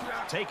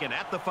 Taken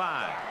at the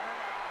 5.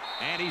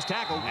 And he's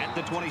tackled at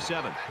the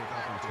 27.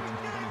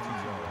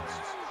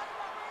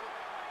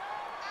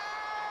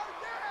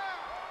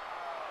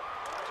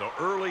 So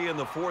early in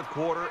the fourth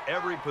quarter,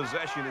 every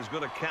possession is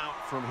going to count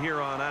from here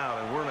on out,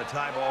 and we're in a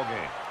tie ball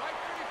game.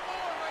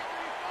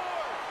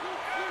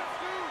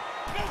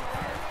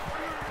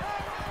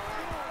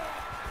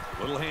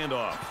 Little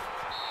handoff.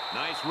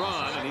 Nice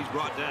run, and he's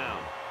brought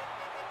down.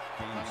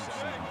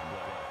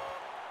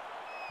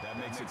 That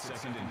makes it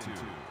 2nd and 2.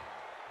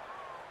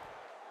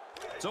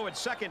 So it's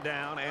 2nd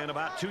down and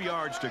about 2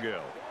 yards to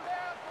go.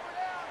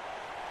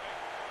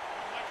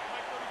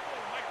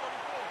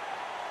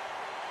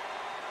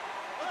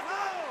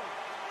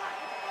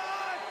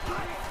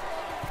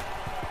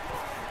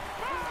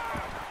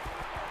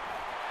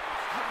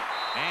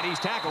 And he's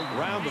tackled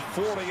around the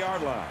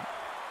 40-yard line.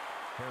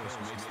 Harris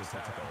makes the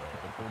tackle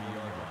at the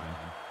 40-yard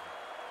line.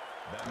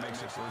 That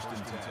makes it 1st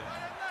and 10.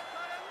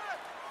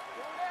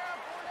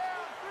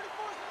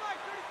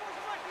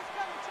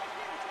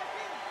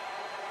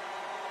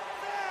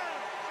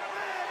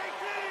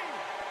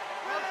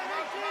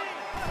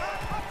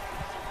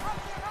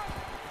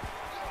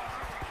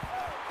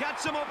 Got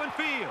some open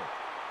field.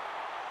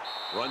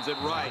 Runs it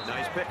right.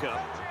 Nice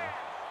pickup.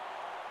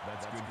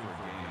 That's good for a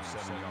gain of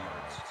 7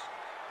 yards.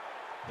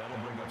 That'll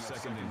bring up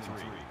 2nd and 3.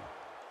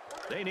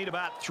 They need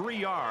about 3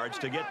 yards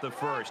to get the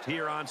first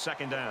here on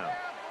 2nd down.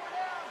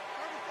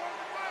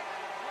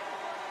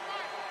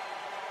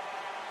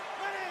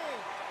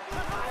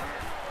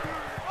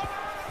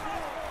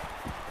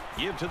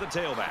 Give to the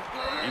tailback.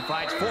 He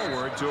fights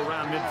forward to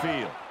around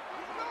midfield.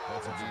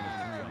 That's a gain of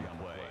 3 on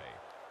the play.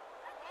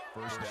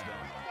 1st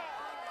down.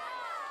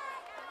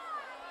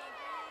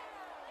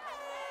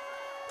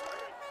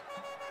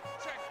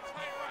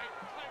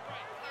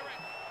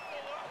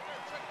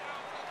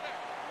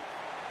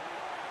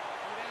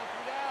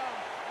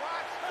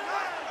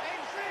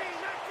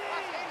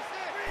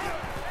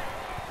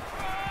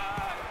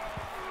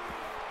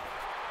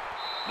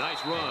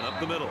 Nice run up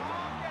the middle.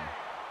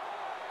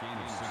 Gain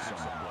of 6 on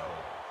the play.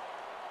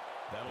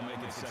 That'll make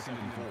it 2nd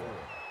and 4.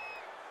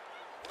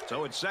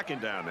 So it's 2nd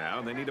down now,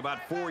 and they need about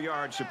 4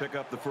 yards to pick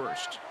up the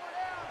first.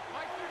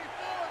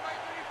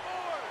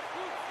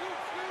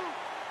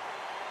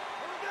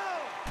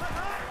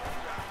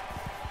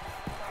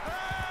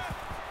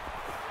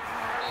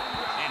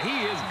 And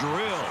he is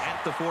drilled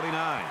at the 49.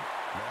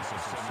 Loss of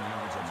 7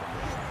 yards on the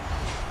play.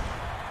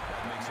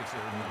 That makes it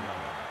 3rd and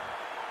 11.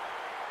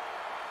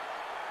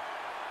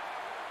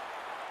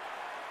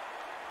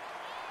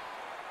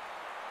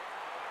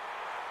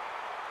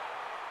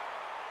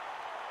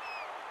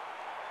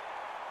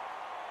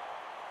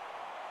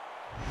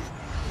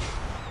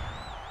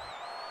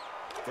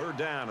 Third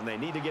down, and they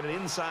need to get it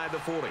inside the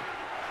 40.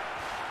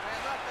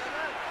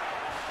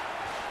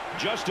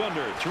 Just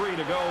under 3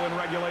 to go in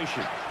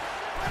regulation.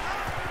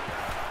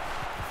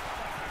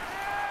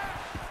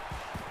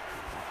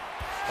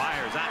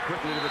 Fires out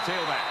quickly to the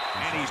tailback,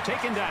 and he's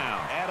taken down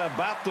at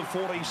about the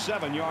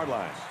 47-yard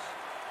line.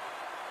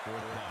 4th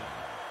down.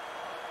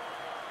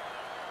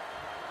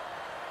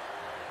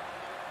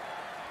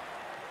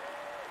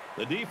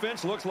 The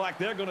defense looks like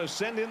they're going to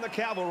send in the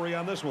cavalry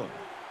on this one.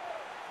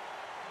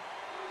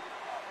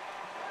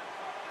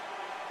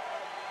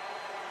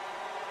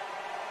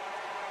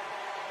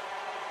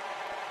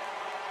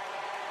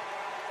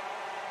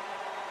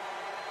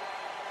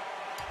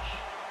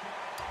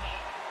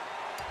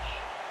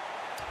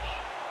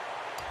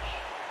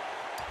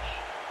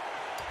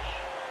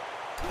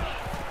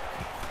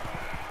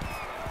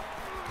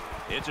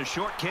 It's a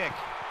short kick.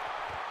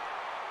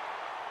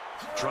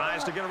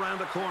 Tries to get around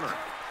the corner.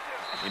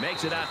 He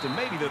makes it out to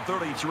maybe the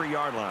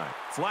 33-yard line.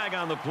 Flag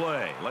on the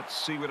play. Let's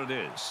see what it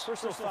is.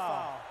 Personal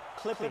foul.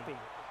 Clipping.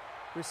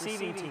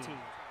 Receiving team.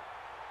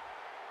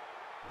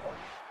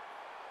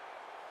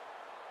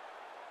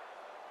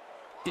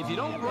 If you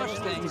don't rush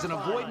things and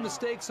avoid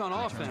mistakes on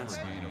offense,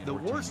 the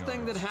worst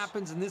thing that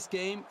happens in this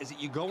game is that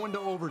you go into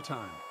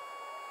overtime.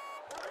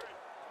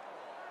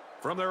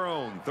 From their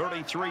own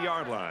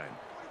 33-yard line.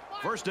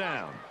 1st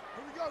down.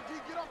 Here we go, D.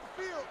 Get off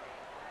the field.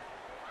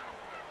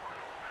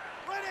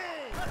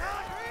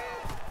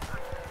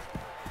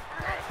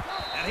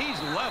 And he's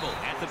level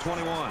at the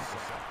 21.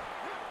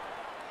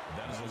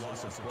 That is a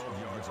loss of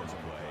 12 yards on the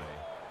play.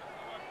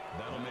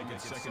 That'll make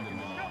it 2nd and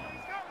 9.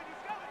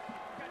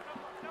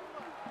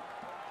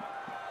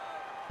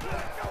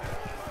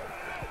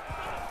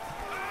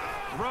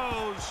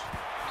 Throws.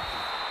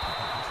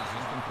 This is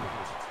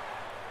incomplete.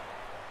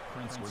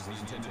 Prince was the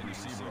intended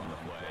receiver on the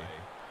play.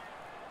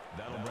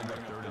 That'll bring up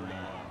 3rd and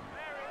long.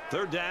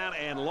 3rd down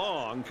and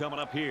long coming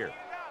up here.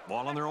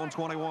 Ball on their own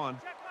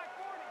 21.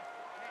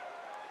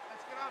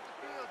 Let's get off the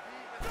field, D.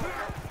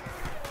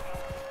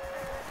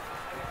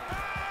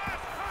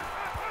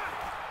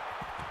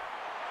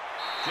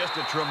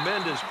 Just a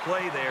tremendous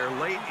play there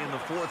late in the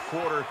fourth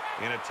quarter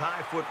in a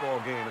tie football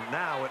game. And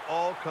now it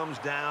all comes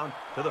down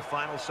to the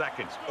final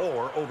seconds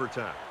or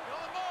overtime.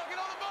 Get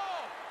on the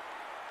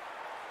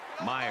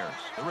ball. Myers,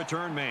 the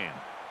return man.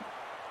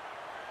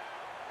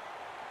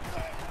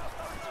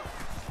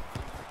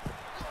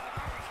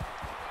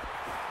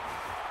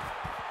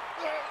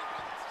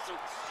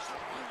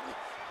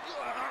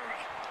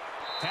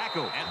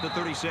 Tackle at the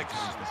 36.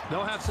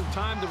 They'll have some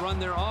time to run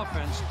their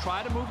offense,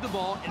 try to move the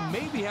ball, and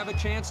maybe have a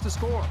chance to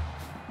score.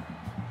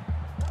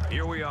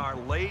 Here we are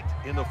late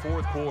in the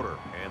fourth quarter,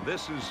 and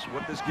this is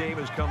what this game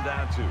has come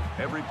down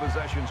to. Every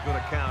possession's going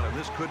to count, and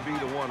this could be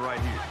the one right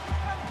here.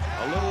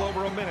 A little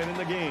over a minute in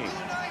the game.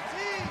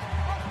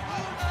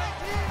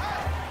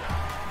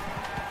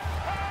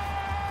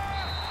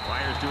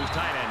 Fires to his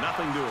tight end,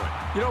 nothing doing.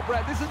 You know,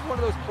 Brad, this is one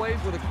of those plays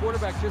where the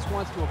quarterback just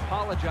wants to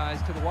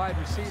apologize to the wide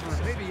receiver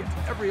and maybe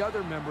every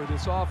other member of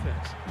this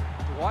offense.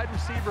 The wide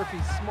receiver, if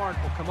he's smart,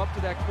 will come up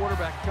to that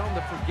quarterback, tell him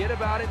to forget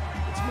about it.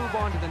 Let's move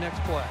on to the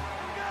next play.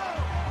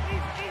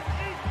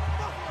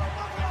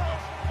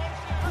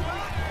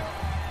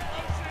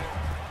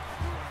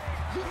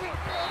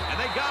 And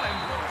they got him.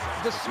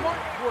 The smart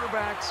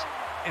quarterbacks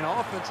and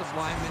offensive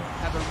linemen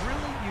have a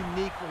really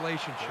unique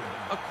relationship.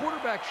 A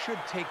quarterback should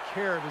take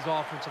care of his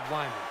offensive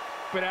lineman.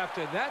 But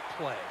after that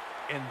play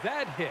and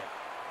that hit,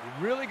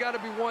 you really got to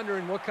be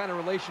wondering what kind of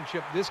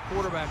relationship this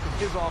quarterback and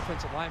his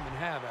offensive lineman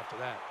have after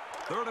that.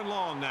 3rd and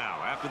long now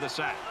after the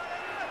sack.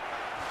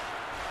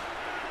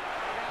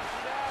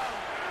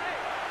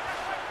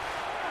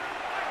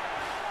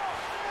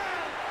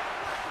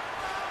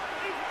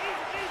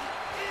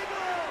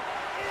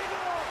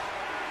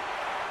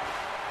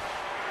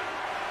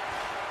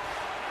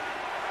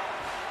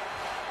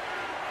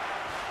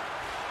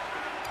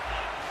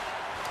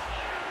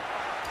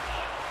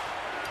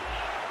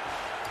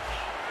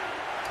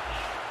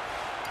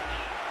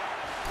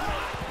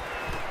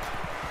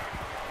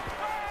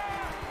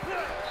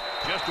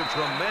 Just a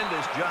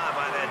tremendous job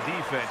by that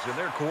defense, and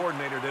their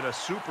coordinator did a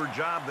super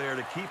job there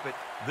to keep it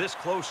this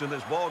close in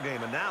this ball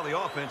game, and now the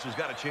offense has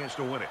got a chance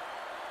to win it.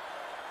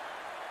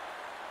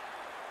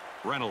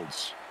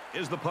 Reynolds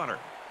is the punter.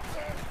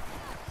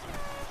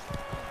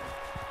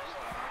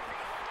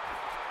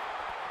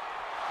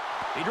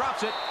 He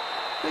drops it.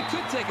 They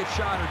could take a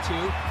shot or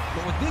two,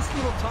 but with this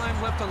little time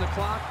left on the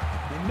clock,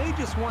 they may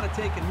just want to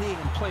take a knee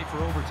and play for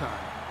overtime.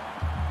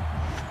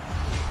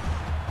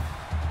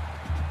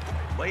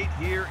 Late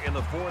here in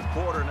the fourth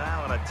quarter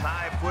now in a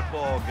tie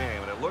football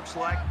game, and it looks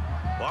like,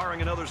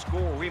 barring another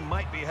score, we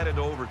might be headed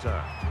to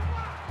overtime.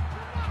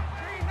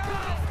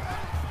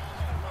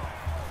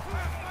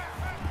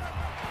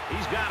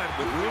 He's got it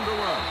with room to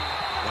run.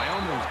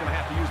 Wyoming's going to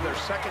have to use their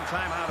second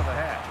time out of the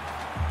half.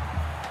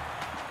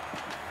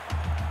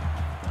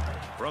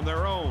 From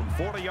their own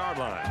 40-yard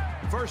line,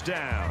 1st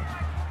down.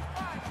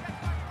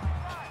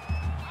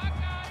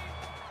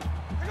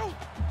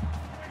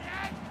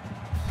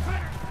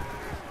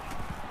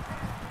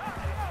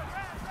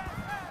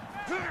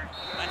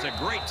 That's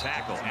a great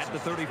tackle at the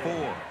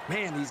 34.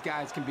 Man, these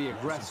guys can be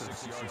aggressive.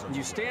 When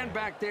you stand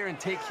back there and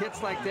take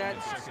hits like that,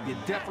 you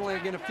definitely are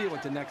going to feel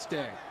it the next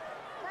day.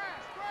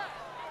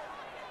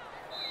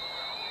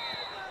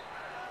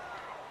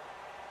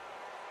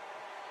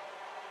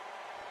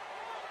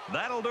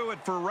 That'll do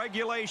it for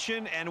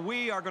regulation, and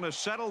we are going to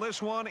settle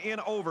this one in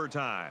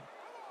overtime.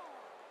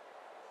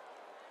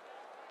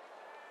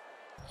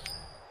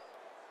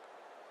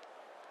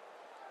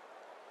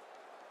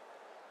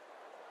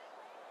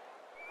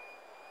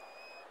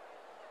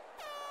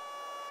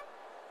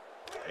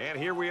 And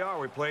here we are.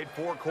 We played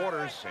 4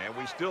 quarters, and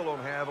we still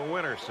don't have a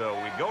winner, so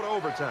we go to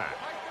overtime.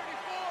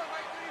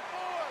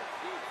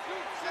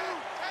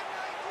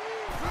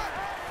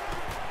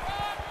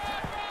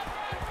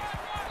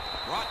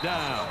 Brought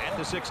down at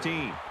the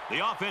 16.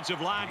 The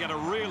offensive line got a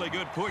really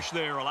good push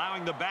there,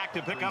 allowing the back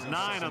to pick up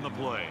 9 on the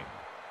play.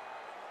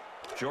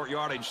 Short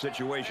yardage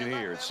situation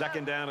here. It's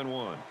 2nd down and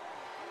 1.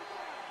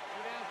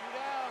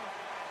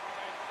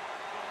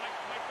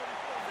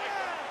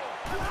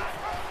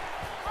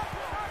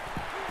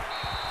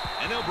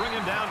 And they'll bring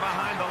him down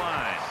behind the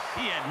line.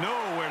 He had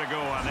nowhere to go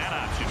on that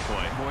option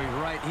play. Boy,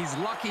 you're right. He's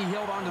lucky he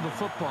held on to the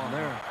football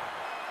there.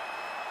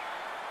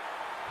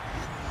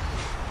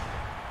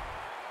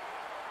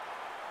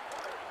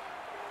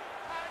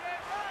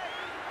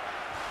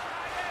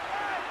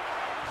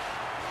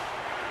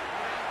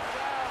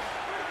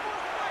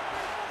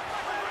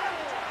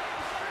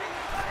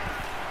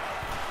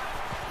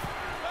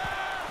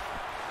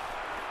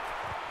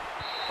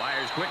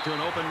 Fires quick to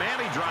an open man.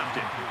 He dropped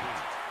it.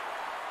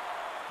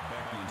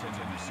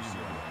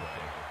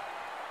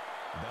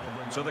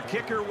 So the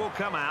kicker will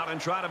come out and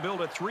try to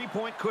build a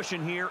 3-point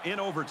cushion here in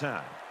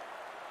overtime.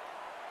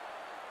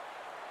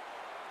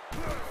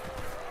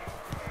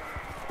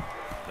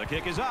 The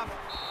kick is up.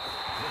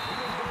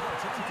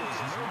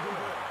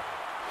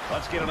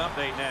 Let's get an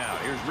update now.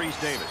 Here's Reese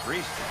Davis.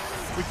 Reese.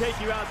 We take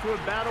you out to a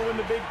battle in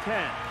the Big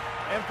Ten.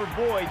 And for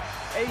Boyd,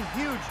 a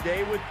huge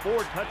day with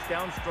 4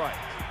 touchdown strikes.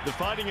 The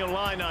Fighting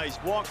Illini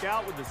walk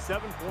out with a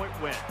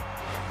 7-point win.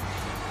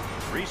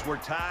 Reese, we're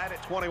tied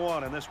at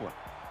 21 in this one.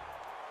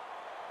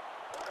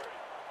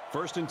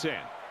 1st and 10.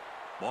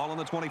 Ball on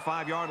the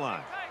 25-yard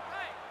line.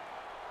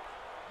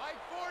 Mike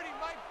 40,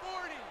 Mike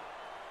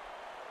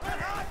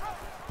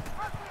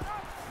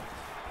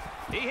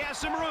 40. He has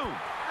some room.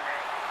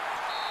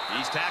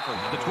 He's tackled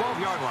at the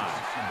 12-yard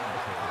line.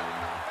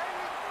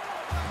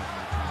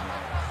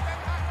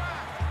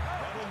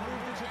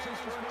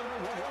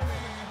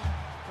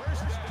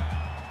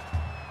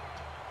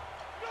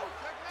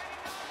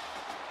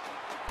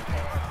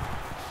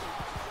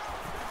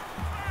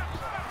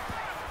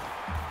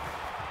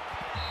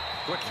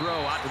 Quick throw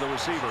out to the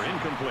receiver,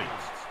 incomplete.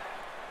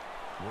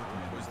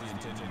 Workman was the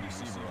intended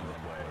receiver on the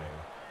play.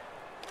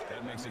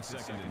 That makes it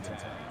 2nd and 10.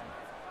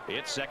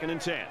 It's 2nd and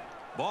 10.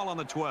 Ball on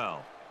the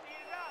 12.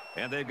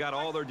 And they've got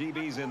all their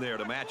DBs in there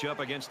to match up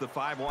against the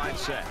 5-wide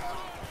set.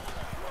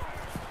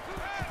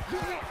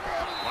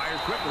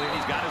 Fires quickly, and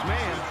he's got his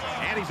man.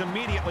 And he's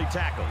immediately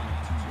tackled.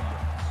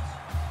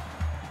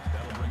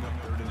 That'll bring up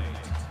 3rd and 8.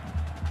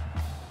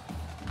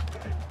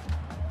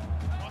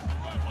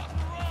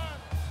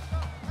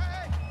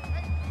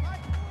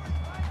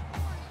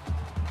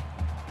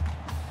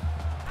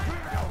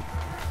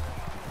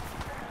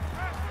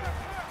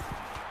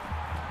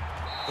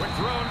 Quick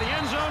throw in the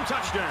end zone,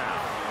 touchdown.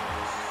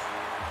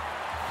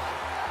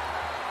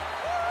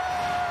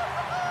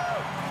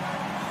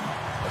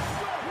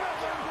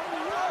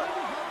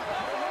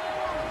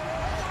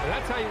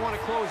 That's how you want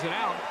to close it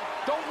out.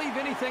 Don't leave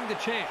anything to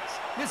chance.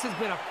 This has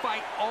been a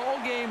fight all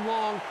game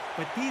long,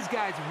 but these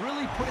guys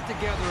really put it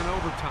together in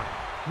overtime.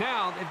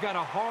 Now they've got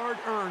a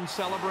hard-earned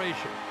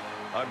celebration.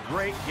 A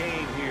great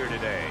game here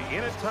today,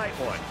 in a tight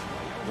one.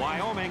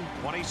 Wyoming,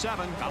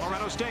 27.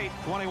 Colorado State,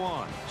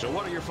 21. So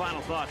what are your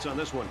final thoughts on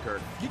this one,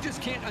 Kirk? You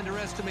just can't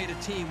underestimate a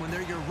team when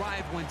they're your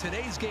rival, and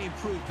today's game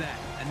proved that.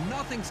 And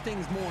nothing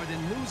stings more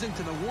than losing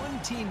to the one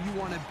team you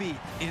want to beat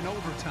in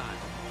overtime.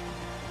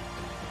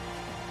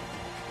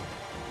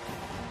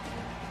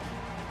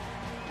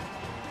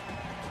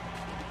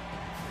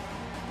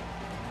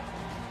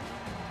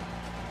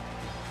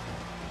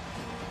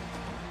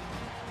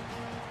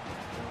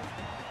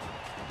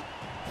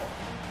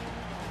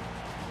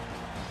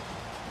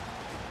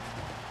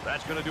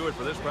 That's going to do it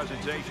for this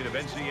presentation of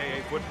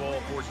NCAA Football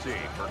 14.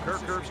 For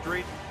Kirk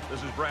Herbstreit,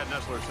 this is Brad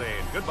Nessler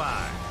saying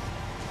goodbye.